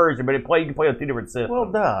one version, but you can play on two different systems.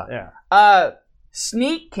 Well, duh. Yeah.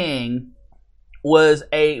 Sneak King was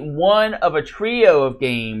one of a trio of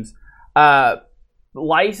games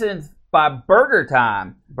licensed by Burger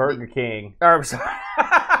Time. Burger King. I'm sorry.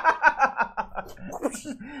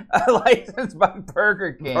 Licensed by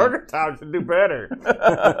Burger King. Burger Time should do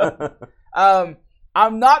better.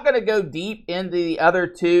 I'm not going to go deep into the other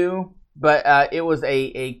two, but it was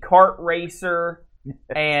a kart racer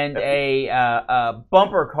and a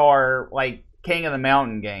bumper car, like King of the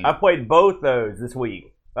Mountain game. I played both those this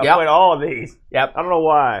week. I played all of these. Yep. I don't know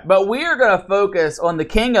why. But we are going to focus on the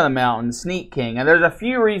King of the Mountain, Sneak King. And there's a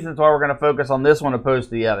few reasons why we're going to focus on this one opposed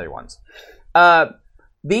to the other ones.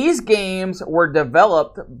 These games were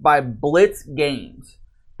developed by Blitz Games.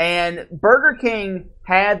 And Burger King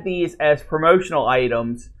had these as promotional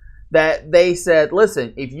items that they said,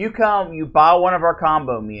 listen, if you come, you buy one of our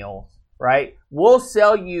combo meals, right? We'll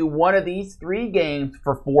sell you one of these 3 games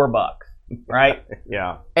for $4, right?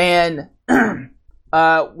 Yeah. And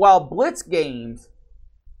while Blitz Games,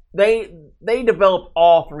 they developed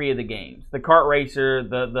all 3 of the games: the kart racer,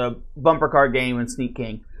 the bumper car game, and Sneak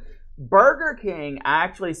King. Burger King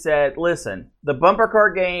actually said, listen, the bumper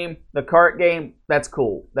car game, the kart game, that's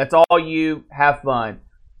cool. That's all you. Have fun.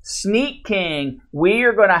 Sneak King, we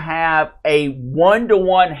are going to have a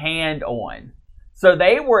 1-to-1 hand-on. So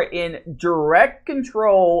they were in direct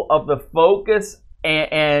control of the focus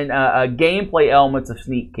and gameplay elements of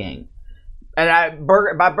Sneak King. And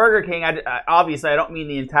by Burger King, obviously I don't mean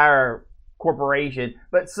the entire corporation,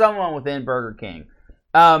 but someone within Burger King.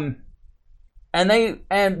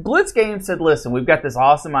 And Blitz Games said, listen, we've got this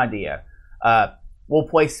awesome idea. We'll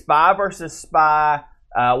play Spy versus Spy.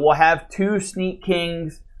 We'll have 2 Sneak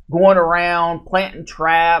Kings going around planting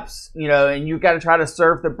traps, and you've got to try to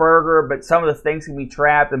serve the burger, but some of the things can be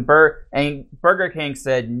trapped. And Burger King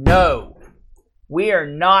said, no, we are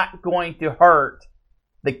not going to hurt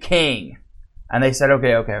the king. And they said,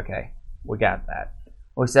 okay, we got that.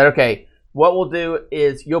 We said, okay, what we'll do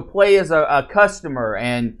is you'll play as a customer,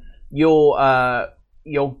 and you'll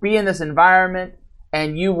be in this environment,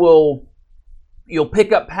 and you'll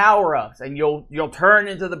pick up power-ups, and you'll turn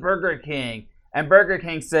into the Burger King. And Burger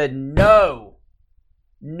King said, no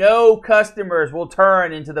customers will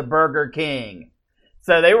turn into the Burger King.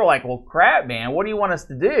 So they were like, well, crap, man, what do you want us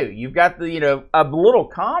to do? You've got the, a little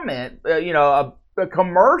comment, a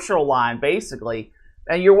commercial line, basically,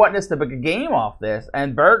 and you're wanting us to make a game off this.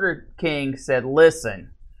 And Burger King said,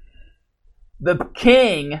 listen, the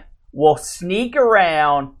king will sneak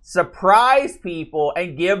around, surprise people,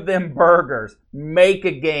 and give them burgers. Make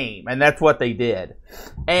a game. And that's what they did.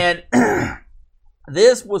 And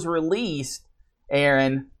this was released,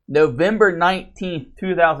 Aaron, November 19th,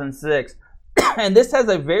 2006. And this has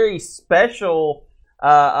a very special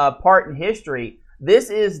part in history. This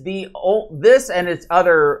is this and its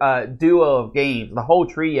other duo of games, the whole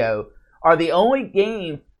trio, are the only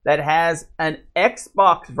game that has an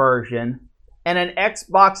Xbox version and an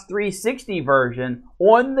Xbox 360 version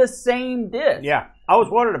on the same disc. Yeah, I was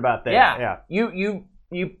wondering about that. Yeah.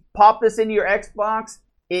 You pop this into your Xbox.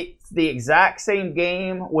 It's the exact same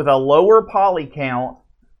game with a lower poly count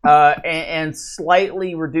and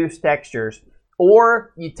slightly reduced textures.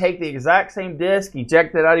 Or you take the exact same disc, you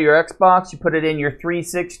eject it out of your Xbox, you put it in your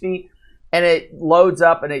 360, and it loads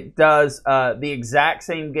up and it does the exact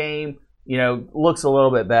same game. Looks a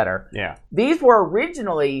little bit better. Yeah. These were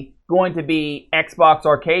originally going to be Xbox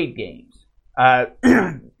arcade games,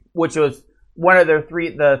 which was one of the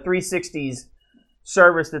 360's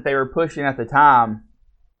service that they were pushing at the time.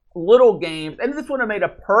 Little games, and this would have made a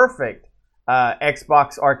perfect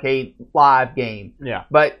Xbox arcade live game. Yeah.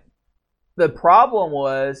 But the problem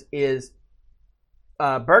is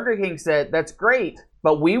Burger King said, that's great,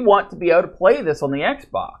 but we want to be able to play this on the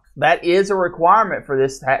Xbox. That is a requirement for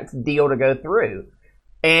this deal to go through.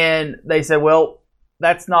 And they said, well,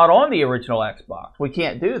 that's not on the original Xbox. We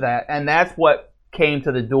can't do that. And that's what came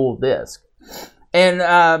to the dual disc. And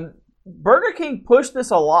Burger King pushed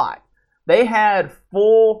this a lot. They had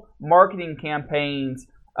full marketing campaigns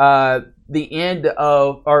from the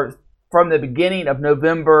beginning of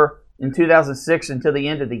November in 2006 until the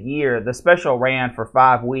end of the year. The special ran for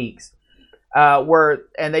 5 weeks.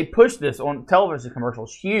 And they pushed this on television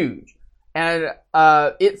commercials, huge. And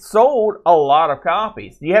it sold a lot of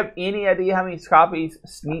copies. Do you have any idea how many copies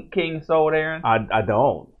Sneak King sold, Aaron? I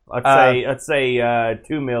don't. Let's say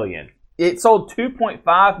 2 million. It sold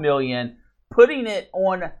 2.5 million, putting it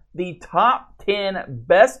on the top 10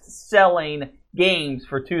 best-selling games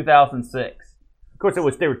for 2006. Of course,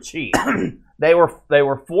 they were cheap. They were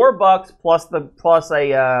 $4 plus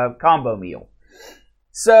a combo meal.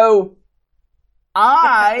 So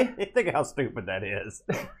think how stupid that is.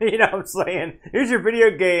 You know what I'm saying? Here's your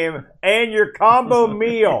video game and your combo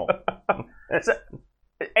meal. So,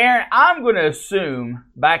 Aaron, I'm going to assume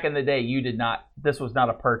back in the day this was not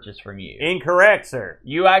a purchase from you. Incorrect, sir.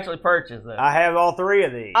 You actually purchased it. I have all 3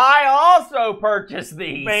 of these. I also purchased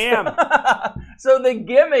these. Bam. So the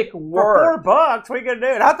gimmick worked. For $4, we could do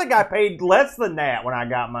it. I think I paid less than that when I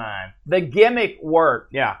got mine. The gimmick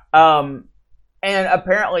worked. Yeah. And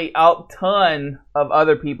apparently a ton of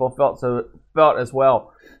other people felt as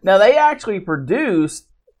well. Now they actually produced.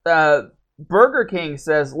 Burger King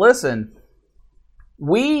says, "Listen,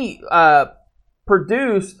 we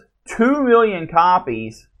produced 2 million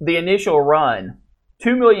copies. The initial run,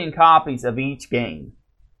 2 million copies of each game,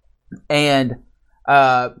 and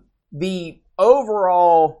the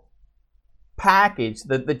overall package,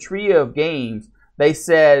 the trio of games, they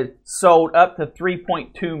said sold up to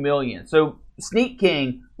 3.2 million. So." Sneak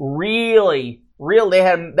King really they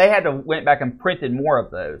had to went back and printed more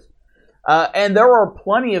of those, and there are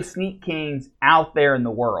plenty of Sneak Kings out there in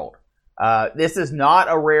the world. This is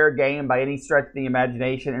not a rare game by any stretch of the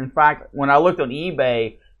imagination. In fact, when I looked on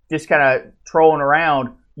eBay, just kind of trolling around,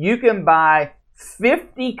 you can buy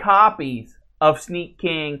 50 copies of Sneak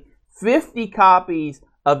King, 50 copies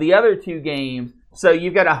of the other 2 games. So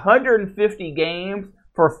you've got 150 games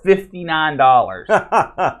for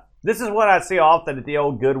 $59. This is what I see often at the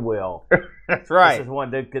old Goodwill. That's right. This is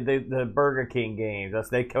one the Burger King games.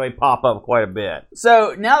 They pop up quite a bit.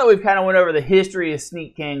 So now that we've kind of went over the history of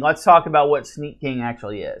Sneak King, let's talk about what Sneak King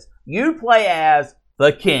actually is. You play as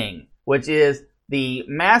the King, which is the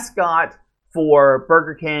mascot for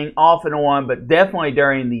Burger King off and on, but definitely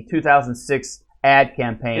during the 2006 ad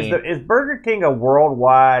campaign. Is Burger King a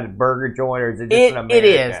worldwide burger joint, or is it just an American? It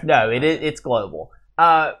is. No, it's global.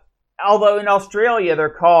 Although in Australia they're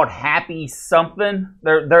called Happy something.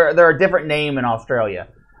 They're a different name in Australia.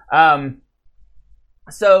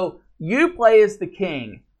 So you play as the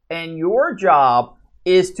King, and your job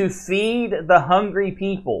is to feed the hungry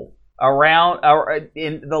people around or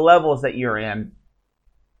in the levels that you're in.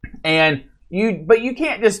 But you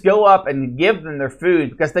can't just go up and give them their food,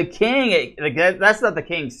 because the King, that's not the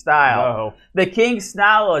King's style. No. The King's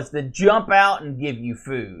style is to jump out and give you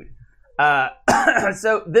food.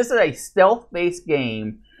 So this is a stealth-based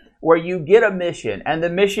game where you get a mission, and the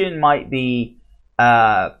mission might be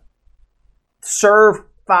serve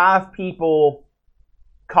 5 people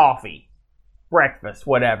coffee, breakfast,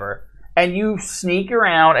 whatever. And you sneak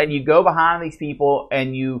around and you go behind these people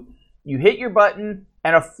and you hit your button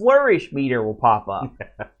and a flourish meter will pop up.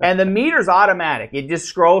 And the meter's automatic. It just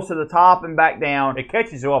scrolls to the top and back down. It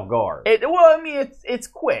catches you off guard. It's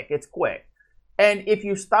quick. It's quick. And if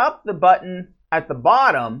you stop the button at the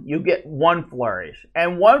bottom, you get 1 flourish.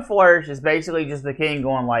 And 1 flourish is basically just the King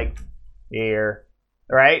going like, here,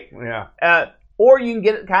 right? Yeah. Or you can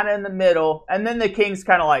get it kind of in the middle, and then the King's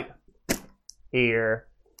kind of like, here.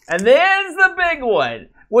 And then's the big one.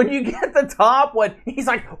 when you get the top one, he's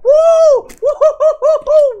like, woo,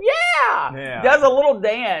 woo, yeah. Does a little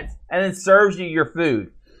dance and then serves you your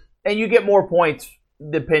food. And you get more points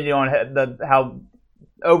depending on how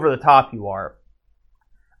over the top you are.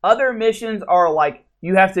 Other missions are like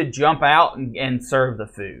you have to jump out and serve the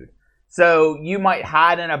food. So you might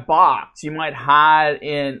hide in a box. You might hide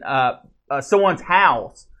in someone's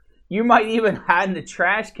house. You might even hide in the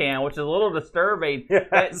trash can, which is a little disturbing.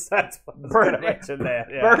 Yes, that's what I mentioned that.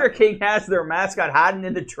 Yeah. Burger King has their mascot hiding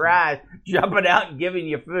in the trash, jumping out and giving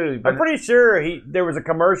you food. I'm pretty sure there was a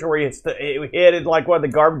commercial where it hid in like one of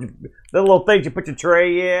the garbage, the little things you put your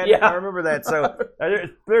tray in. Yeah. I remember that. So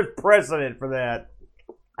there's precedent for that.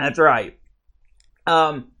 That's right.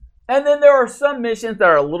 And then there are some missions that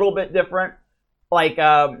are a little bit different. Like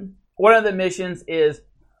one of the missions is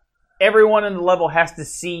everyone in the level has to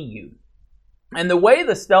see you. And the way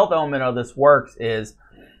the stealth element of this works is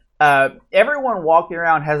everyone walking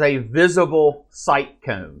around has a visible sight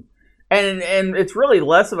cone. And it's really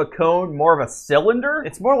less of a cone, more of a cylinder.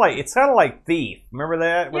 It's kind of like Thief. Remember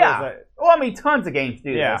that? Yeah. Well, I mean, tons of games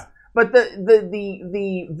do this. But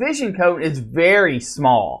the vision cone is very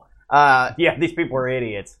small. Yeah, these people are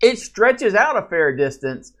idiots. It stretches out a fair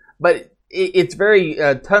distance, but it's very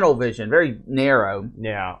tunnel vision, very narrow.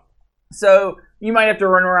 Yeah. So you might have to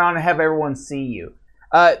run around and have everyone see you.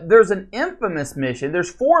 There's an infamous mission. There's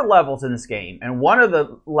 4 levels in this game, and one of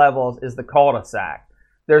the levels is the cul-de-sac.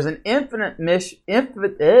 There's an infamous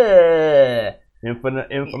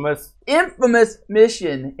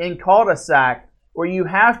mission in cul-de-sac where you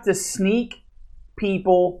have to sneak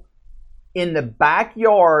people in the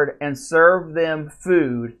backyard and serve them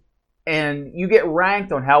food, and you get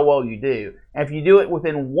ranked on how well you do. And if you do it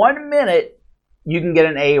within 1 minute, you can get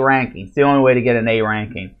an A ranking. It's the only way to get an A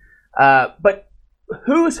ranking. But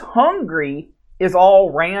who's hungry is all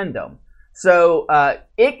random. So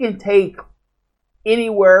it can take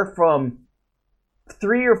anywhere from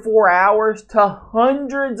 3 or 4 hours to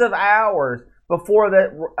hundreds of hours before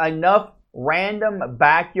enough random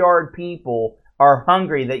backyard people are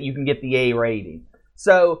hungry that you can get the A rating.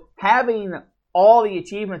 So having all the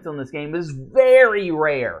achievements on this game is very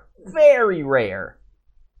rare. Very rare.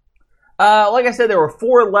 Like I said, there were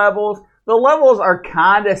 4 levels. The levels are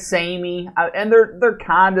kind of samey, and they're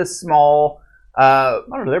kind of small. I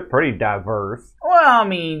don't know. They're pretty diverse. Well, I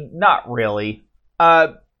mean, not really.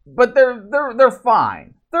 But they're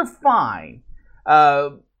fine. They're fine.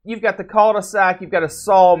 You've got the cul-de-sac, you've got a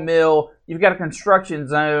sawmill, you've got a construction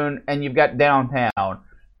zone, and you've got downtown.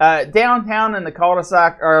 Downtown and the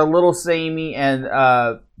cul-de-sac are a little samey, and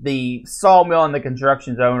the sawmill and the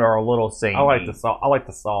construction zone are a little samey. I like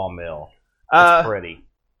the sawmill. It's pretty.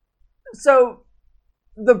 So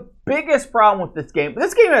the biggest problem with this game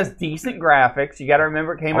has decent graphics. You got to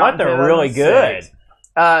remember it came out in 2006. They're really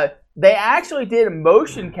good. They actually did a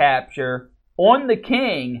motion capture on the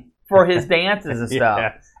king for his dances and stuff.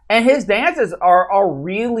 Yes. And his dances are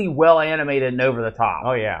really well animated and over the top.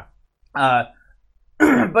 Oh, yeah.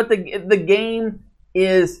 But the game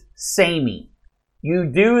is samey. You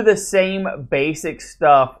do the same basic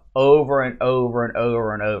stuff over and over and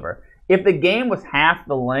over and over. If the game was half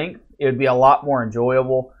the length, it would be a lot more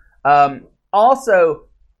enjoyable. Also,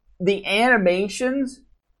 the animations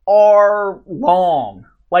are long.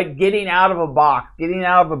 Like getting out of a box, getting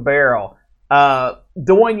out of a barrel,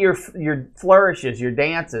 doing your flourishes, your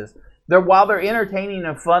dances. While they're entertaining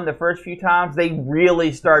and fun the first few times, they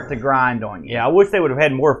really start to grind on you. Yeah, I wish they would have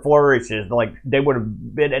had more flourishes. Like they would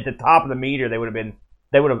have been at the top of the meter. They would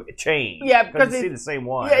have changed. Yeah, because you see the same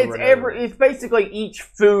one. Yeah, it's basically each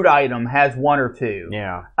food item has 1 or 2.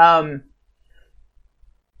 Yeah.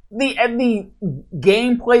 The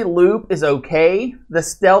gameplay loop is okay. The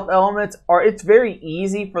stealth elements it's very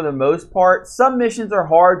easy for the most part. Some missions are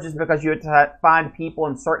hard just because you have to find people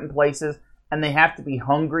in certain places and they have to be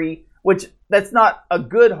hungry, which that's not a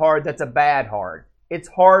good hard, that's a bad hard. It's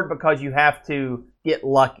hard because you have to get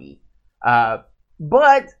lucky.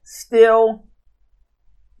 But still,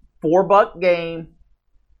 $4 game.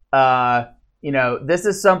 This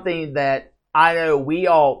is something that I know we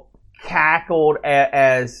all cackled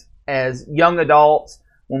as young adults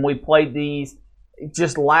when we played these.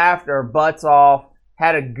 Just laughed our butts off,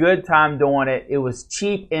 had a good time doing it. It was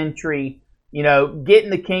cheap entry. Getting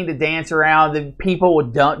the king to dance around, the people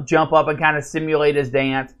would jump up and kind of simulate his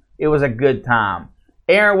dance. It was a good time.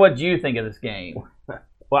 Aaron, what do you think of this game?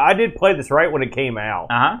 Well, I did play this right when it came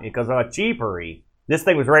out. Because on a cheapery, this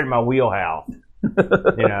thing was right in my wheelhouse.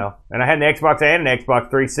 And I had an Xbox and an Xbox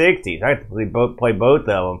 360. I had to play both of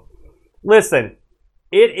them. Listen,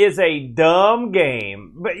 it is a dumb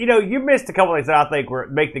game, but you missed a couple things that I think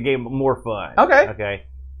make the game more fun. Okay.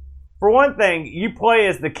 for one thing, you play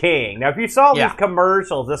as the king. Now, if you saw Yeah. these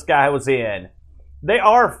commercials this guy was in, they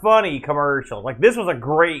are funny commercials. Like, this was a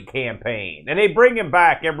great campaign. And they bring him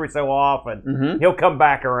back every so often. Mm-hmm. He'll come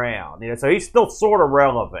back around. So he's still sort of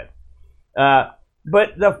relevant. But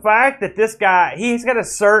the fact that this guy, he's got a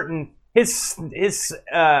certain,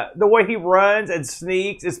 the way he runs and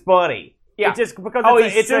sneaks is funny. Yeah. It's just because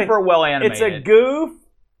He's super well animated. It's a goof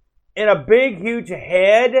in a big, huge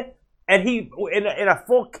head. And he in a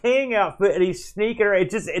full king outfit, and he's sneaking around.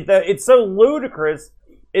 It's so ludicrous.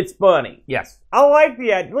 It's funny. Yes. I like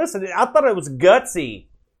the idea. Listen, I thought it was gutsy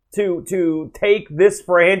to take this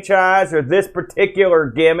franchise or this particular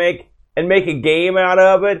gimmick and make a game out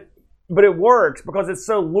of it, but it works because it's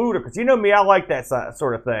so ludicrous. You know me, I like that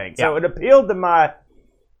sort of thing. So it appealed to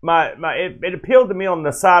it appealed to me on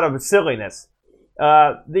the side of silliness.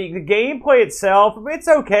 The gameplay itself, it's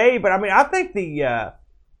okay, but I mean, I think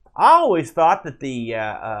I always thought that the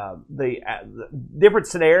different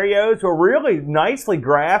scenarios were really nicely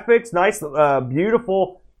graphics, nice,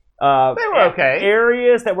 beautiful. They were okay.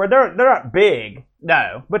 Areas that they're not big,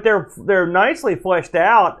 No, but they're nicely fleshed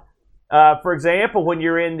out. For example, when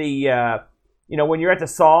you're in when you're at the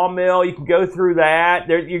sawmill, you can go through that.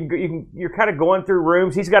 You're kind of going through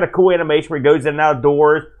rooms. He's got a cool animation where he goes in and out of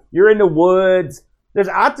doors. You're in the woods.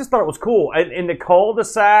 I just thought it was cool. In the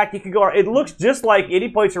cul-de-sac, you can go. It looks just like any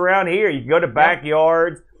place around here. You can go to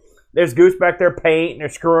backyards. There's Goose back there painting. They're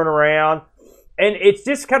screwing around, and it's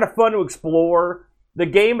just kind of fun to explore. The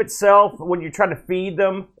game itself, when you're trying to feed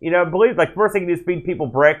them, I believe like first thing you do is feed people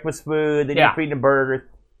breakfast food. Then you feed them burgers.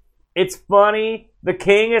 It's funny. The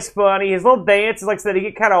king is funny. His little dances, like I said, they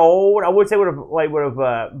get kind of old. I wish they would have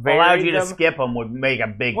allowed you to skip them would make a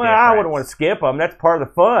big difference. I wouldn't want to skip them. That's part of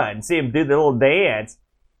the fun. See him do the little dance.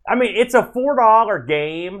 I mean, it's a $4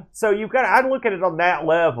 game, so I'd look at it on that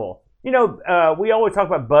level. We always talk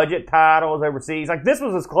about budget titles overseas. Like this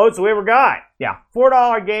was as close as we ever got. Yeah,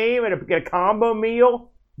 $4 game and get a combo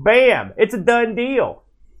meal. Bam! It's a done deal.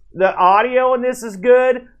 The audio in this is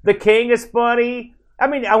good. The king is funny. I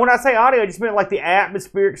mean, when I say audio, I just mean like the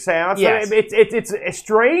atmospheric sound. So yes. It's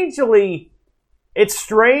strangely, it's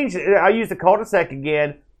strange. I use the cul-de-sac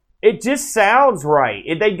again. It just sounds right.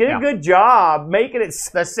 They did a good job making it.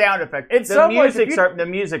 The sound effect. The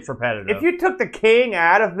music's repetitive. If you took the king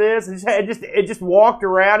out of this and it just walked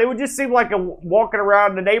around, it would just seem like a walking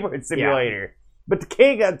around the neighborhood simulator. Yeah. But the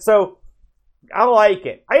king, so I like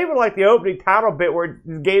it. I even like the opening title bit where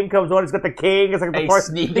the game comes on. It's got the king. It's like the part.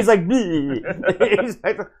 He's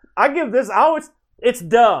like, I give this. It's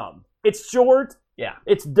dumb. It's short. Yeah,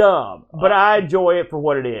 it's dumb, but I enjoy it for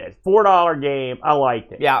what it is. $4 game. I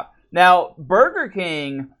liked it. Yeah. Now Burger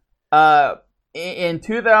King, in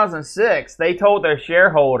 2006, they told their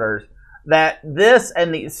shareholders that this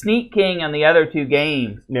and the Sneak King and the other two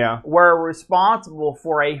games were responsible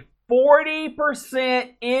for a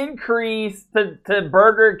 40% increase to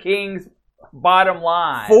Burger King's bottom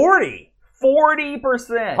line. 40%.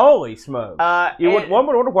 Holy smokes! One would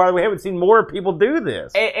wonder why we haven't seen more people do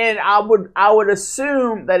this. And I would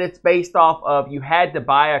assume that it's based off of you had to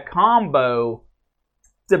buy a combo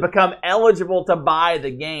to become eligible to buy the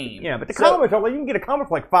game. Yeah, but the combo, you can get a combo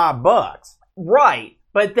for like $5. Right,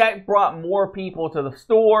 but that brought more people to the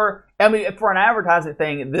store. I mean, for an advertising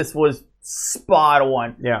thing, this was spot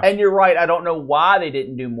on. Yeah. And you're right. I don't know why they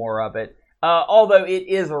didn't do more of it. Although it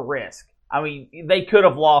is a risk. I mean, they could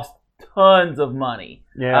have lost tons of money.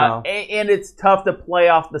 Yeah. And it's tough to play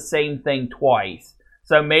off the same thing twice.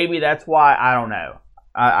 So maybe that's why, I don't know.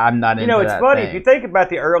 I'm not into that. It's funny. If you think about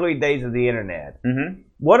the early days of the internet,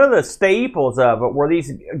 one of the staples of it were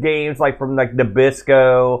these games like from like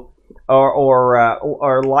Nabisco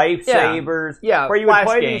or Lifesavers, where you would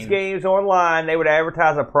play these games online. They would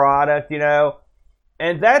advertise a product,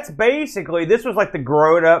 and that's basically, this was like the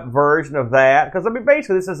grown-up version of that. Because, I mean,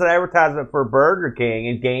 basically, this is an advertisement for Burger King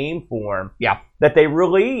in game form that they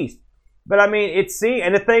released. But, I mean,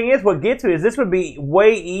 and the thing is, what gets me is this would be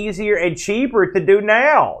way easier and cheaper to do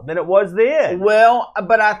now than it was then. Well,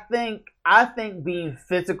 but I think being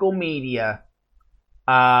physical media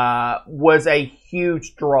was a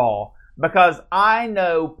huge draw. Because I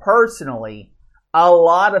know, personally, a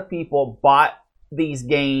lot of people bought these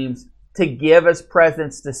games to give as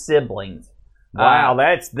presents to siblings. Wow,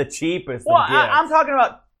 that's the cheapest. Well, I'm talking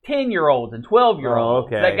about 10-year-olds and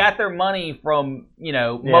 12-year-olds that got their money from,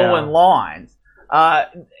 mowing lawns.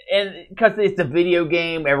 And because it's a video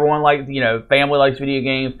game, everyone likes, family likes video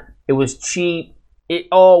games. It was cheap. It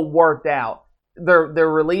all worked out. Their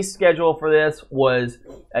release schedule for this was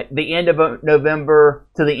the end of November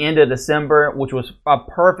to the end of December, which was a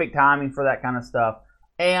perfect timing for that kind of stuff.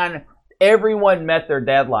 And everyone met their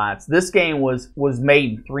deadlines. This game was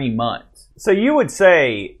made in 3 months. So you would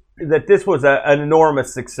say that this was an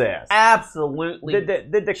enormous success. Absolutely.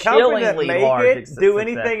 Did the company that made it do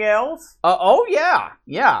anything else? Oh yeah.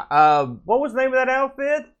 What was the name of that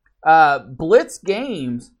outfit? Blitz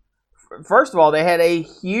Games. First of all, they had a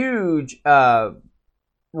huge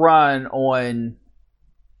run on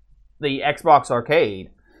the Xbox Arcade,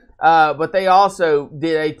 but they also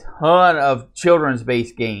did a ton of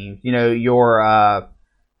children's-based games. You know, your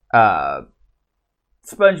SpongeBob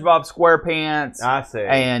SquarePants. I see.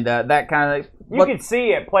 And that kind of. You can see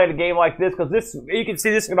it playing a game like this because you can see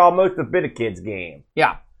this could almost have been a kid's game.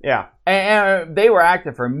 Yeah. Yeah. And they were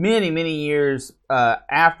active for many, many years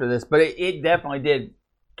after this, but it definitely did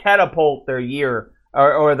catapult their year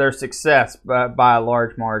or their success by a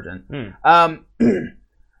large margin.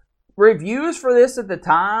 Reviews for this at the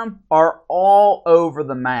time are all over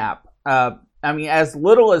the map. I mean, as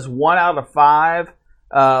little as 1 out of 5,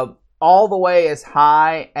 all the way as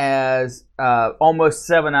high as almost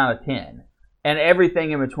 7 out of 10. And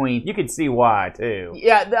everything in between. You can see why, too.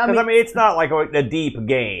 Yeah, I mean, it's not like a deep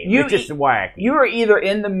game. It's just wacky. You are either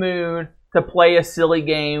in the mood to play a silly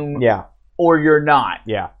game, yeah, or you're not.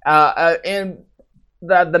 Yeah. And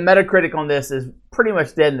the Metacritic on this is pretty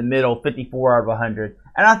much dead in the middle, 54 out of 100.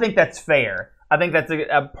 And I think that's fair. I think that's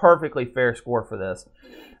a perfectly fair score for this.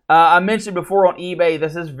 I mentioned before on eBay,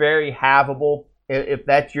 this is very havable, if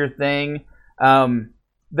that's your thing.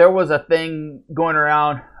 There was a thing going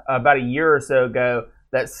around about a year or so ago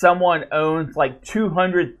that someone owns like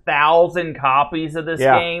 200,000 copies of this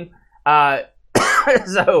game.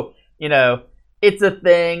 So, you know, it's a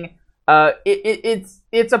thing.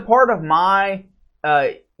 It's a part of my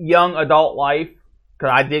young adult life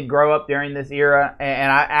because I did grow up during this era,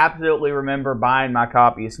 and I absolutely remember buying my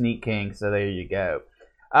copy of Sneak King. So there you go.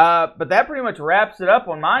 But that pretty much wraps it up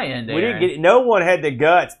on my end. We didn't get. No one had the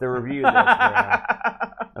guts to review this.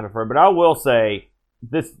 I'm afraid, but I will say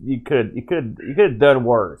this: you could have done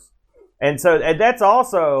worse. And that's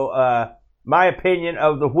also my opinion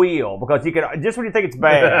of the wheel, because you can just when you think it's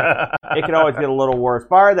bad, it can always get a little worse.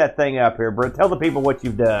 Fire that thing up here, bro. Tell the people what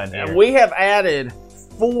you've done. And we have added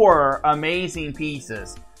 4 amazing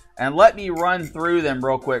pieces, and let me run through them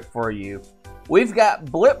real quick for you. We've got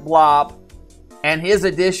Blip Blop and his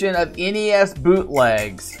edition of NES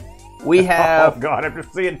bootlegs. We have... Oh, God, after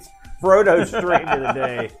seeing Frodo's stream the other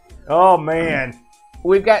day. Oh, man.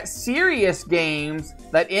 We've got Serious Games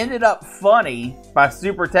That Ended Up Funny by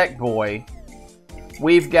Super Tech Boy.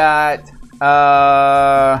 We've got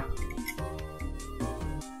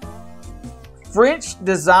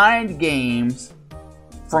French-designed games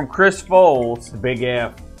from Chris Foles. Big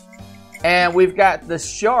F. And we've got the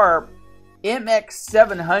Sharp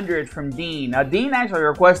MX700 from Dean. Now, Dean actually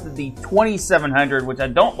requested the 2700, which I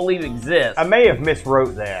don't believe exists. I may have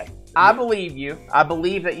miswrote that. I believe you. I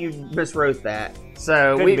believe that you miswrote that.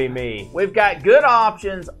 So Couldn't be me. We've got good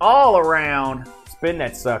options all around. Spin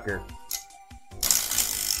that sucker.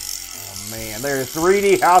 Oh, man. There's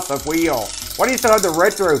 3D House of Wheel. Why do you still have the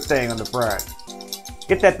retro thing on the front?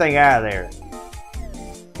 Get that thing out of there.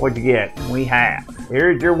 What'd you get? We have.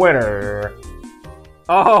 Here's your winner.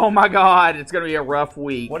 Oh my God, it's going to be a rough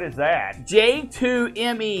week. What is that?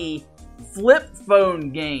 J2ME flip phone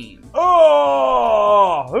game.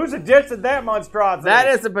 Oh! Who suggested that monstrosity? That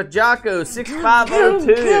is a Bajako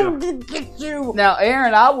 6502. Now,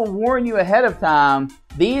 Aaron, I will warn you ahead of time.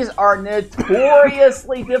 These are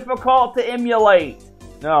notoriously difficult to emulate.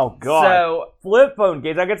 Oh, God. So, flip phone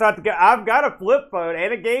games. I guess I've got a flip phone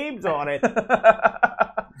and a games on it.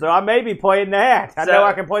 So I may be playing that. I know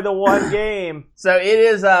I can play the one game. So it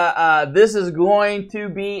is. This is going to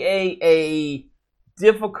be a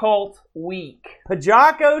difficult week.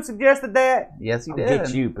 Pajako suggested that. Yes, he I'll did.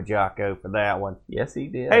 get you, Pajako, for that one. Yes, he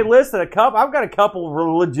did. Hey, listen, I've got a couple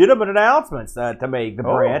legitimate announcements to make, the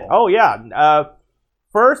Brent. Oh yeah.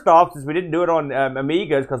 First off, since we didn't do it on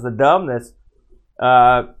Amigos because of the dumbness,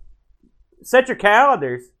 set your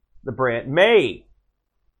calendars, the Brent. May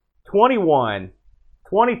 21.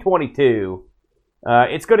 2022.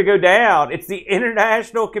 It's going to go down. It's the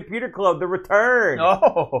International Computer Club, the return.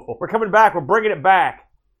 Oh. We're coming back. We're bringing it back.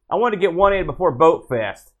 I wanted to get one in before Boat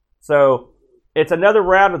Fest. So it's another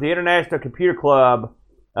round with the International Computer Club.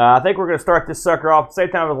 I think we're going to start this sucker off at the same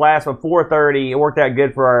time as the last one, 4:30. It worked out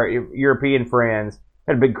good for our European friends.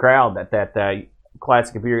 Had a big crowd at that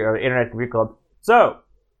Classic Computer International Computer Club. So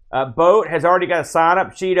Boat has already got a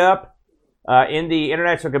sign-up sheet up in the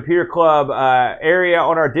International Computer Club area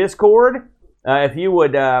on our Discord. If you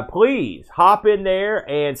would please hop in there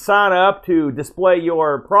and sign up to display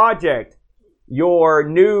your project, your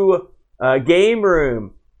new game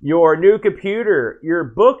room, your new computer, your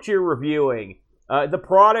books you're reviewing, the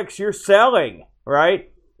products you're selling,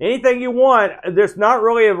 right? Anything you want, there's not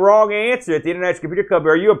really a wrong answer at the International Computer Club.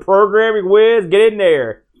 Are you a programming whiz? Get in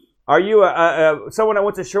there. Are you someone that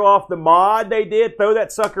wants to show off the mod they did? Throw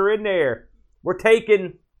that sucker in there. We're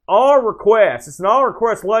taking all requests. It's an all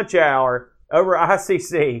request lunch hour over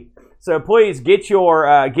ICC. So please get your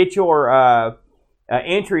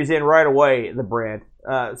entries in right away, the Brent.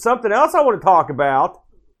 Something else I want to talk about.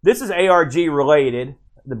 This is ARG related,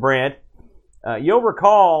 the Brent. You'll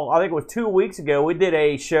recall, I think it was 2 weeks ago, we did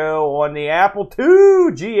a show on the Apple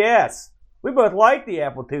II GS. We both liked the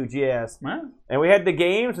Apple II GS. Wow. And we had the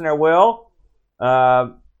games, and they're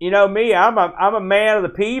you know me, I'm a man of the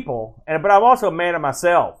people, but I'm also a man of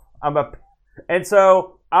myself. And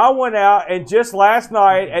so I went out, and just last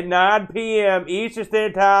night at 9 p.m. Eastern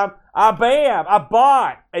Standard Time, I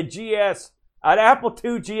bought a GS, an Apple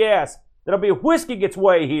II GS. That'll be whisking its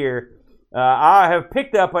way here. I have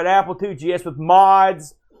picked up an Apple II GS with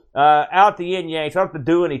mods out the yin-yang, so I don't have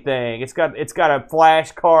to do anything. It's got a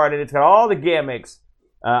flash card, and it's got all the gimmicks.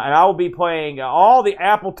 And I will be playing all the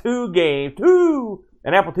Apple II games,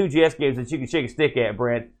 and Apple II GS games that you can shake a stick at,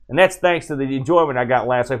 Brent. And that's thanks to the enjoyment I got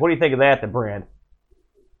last week. What do you think of that, Brent?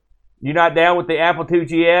 You not down with the Apple II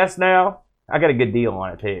GS now? I got a good deal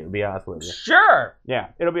on it, too, to be honest with you. Sure. Yeah,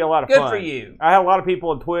 it'll be a lot of Good fun. for you. I had a lot of people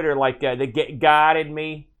on Twitter that guided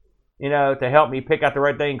me, to help me pick out the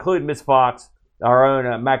right thing, including Miss Fox, our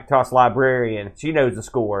own Macintosh librarian. She knows the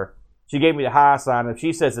score. She gave me the high sign. If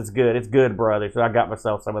she says it's good, brother. So I got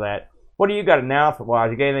myself some of that. What do you got announcement-wise?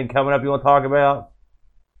 You got anything coming up you want to talk about?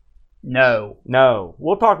 No.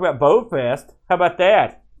 We'll talk about Boat Fest. How about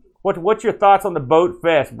that? What's your thoughts on the Boat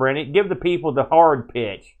Fest, Brennan? Give the people the hard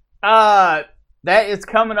pitch. That is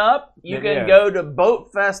coming up. You can go to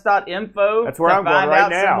boatfest.info. That's where I'm going right now.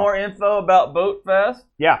 Find out some more info about Boat Fest.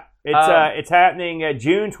 Yeah. It's happening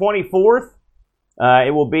June 24th.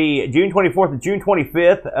 It will be June 24th and June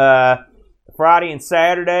 25th, Friday and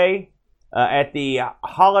Saturday, at the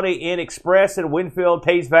Holiday Inn Express in Winfield,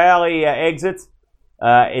 Taze Valley exits.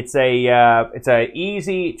 It's a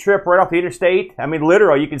easy trip right off the interstate. I mean,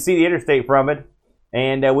 literally, you can see the interstate from it.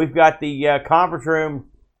 And we've got the conference room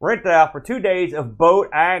rented out for 2 days of boat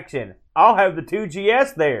action. I'll have the 2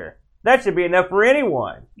 GS there. That should be enough for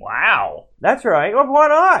anyone. Wow. That's right. Well, why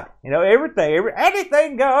not?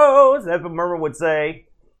 Anything goes, as Merman would say.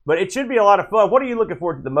 But it should be a lot of fun. What are you looking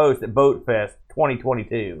forward to the most at Boat Fest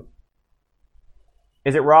 2022?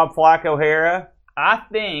 Is it Rob Flack O'Hara? I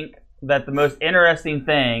think that the most interesting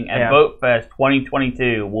thing at Boat Fest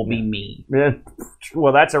 2022 will be me.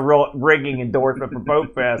 Well, that's a real ringing endorsement for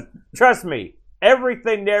Boat Fest. Trust me.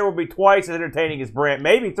 Everything there will be twice as entertaining as Brent,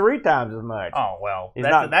 maybe 3 times as much. Oh, well,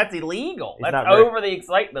 that's illegal. That's over the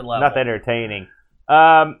excitement level. Not that entertaining.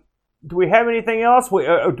 Do we have anything else?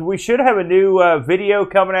 We should have a new video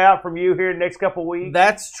coming out from you here in the next couple of weeks.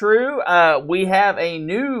 That's true. We have a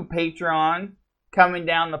new Patreon coming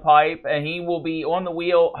down the pipe, and he will be on the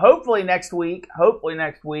wheel hopefully next week.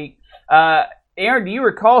 Aaron, do you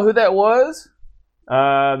recall who that was?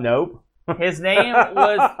 Nope. His name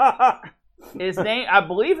was... I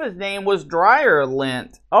believe his name was Dryer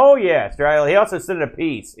Lint. Oh, yes, Dryer. He also sent a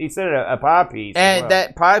piece. He sent a pie piece. And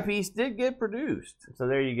that pie piece did get produced. So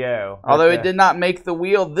there you go. Although it did not make the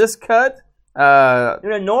wheel this cut.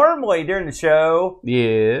 Normally during the show,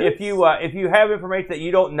 if you have information that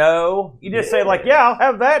you don't know, you just say, I'll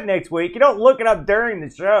have that next week. You don't look it up during the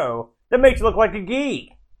show. That makes you look like a geek.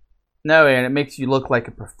 No, and it makes you look like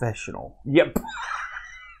a professional. Yep.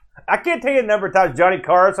 I can't tell you the number of times Johnny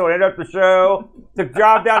Carson would end up the show to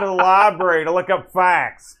drop down to the library to look up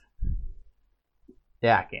facts.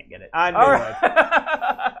 Yeah, I can't get it. I knew it.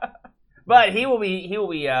 But he will be.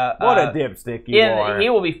 What a dipstick you are. He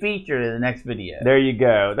will be featured in the next video. There you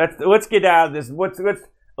go. Let's get out of this. Let's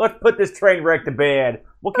put this train wreck to bed.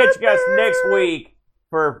 We'll catch you guys next week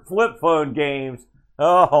for flip phone games.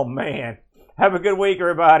 Oh man, have a good week,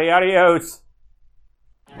 everybody. Adios.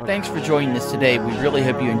 Thanks for joining us today. We really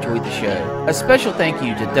hope you enjoyed the show. A special thank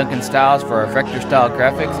you to Duncan Styles for our vector-style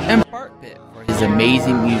graphics and Bartbit for his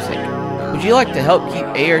amazing music. Would you like to help keep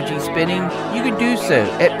ARG spinning? You can do so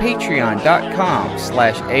at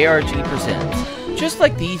patreon.com/ARGpresents. Just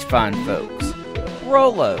like these fine folks.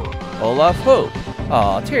 Rollo, Olaf Hope,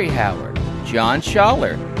 Terry Howard, John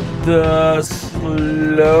Schaller, The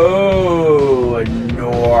Slow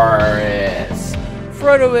Norris,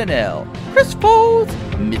 Frodo NL, Chris Folds,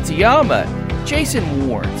 Mitsuyama, Jason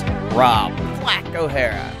Warnes, Rob Flack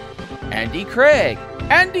O'Hara, Andy Craig,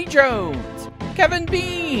 Andy Jones, Kevin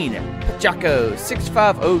Bean, Pachaco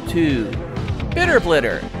 6502, Bitter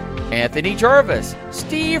Blitter, Anthony Jarvis,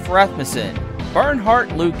 Steve Rasmussen,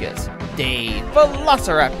 Bernhard Lucas, Dave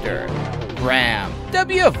Velociraptor, Graham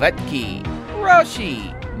W. Vetke,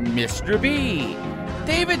 Roshi, Mr. B,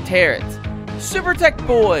 David Terrett, Super Tech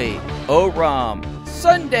Boy, Oram,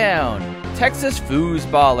 Sundown, Texas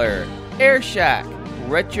Foosballer, Airshack,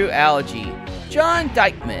 Retroalgy, John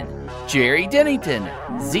Dykeman, Jerry Dennington,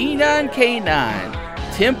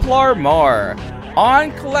 Xenon-K9, Templar Mar,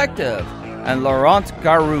 On Collective, and Laurent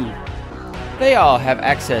Garou. They all have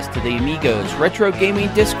access to the Amigos Retro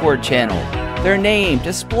Gaming Discord channel, their name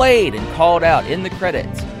displayed and called out in the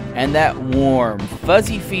credits, and that warm,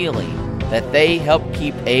 fuzzy feeling that they help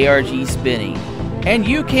keep ARG spinning. And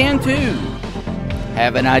you can too!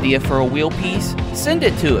 Have an idea for a wheel piece? Send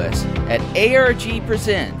it to us at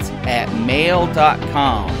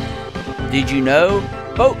argpresents@mail.com. Did you know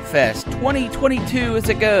BoatFest 2022 is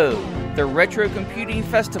a go? The Retro Computing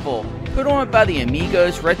Festival put on by the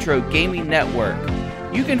Amigos Retro Gaming Network.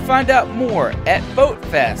 You can find out more at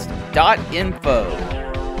boatfest.info.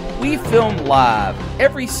 We film live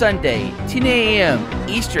every Sunday, 10 a.m.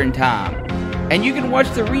 Eastern Time, and you can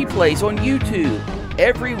watch the replays on YouTube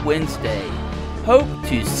every Wednesday. Hope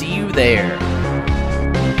to see you there.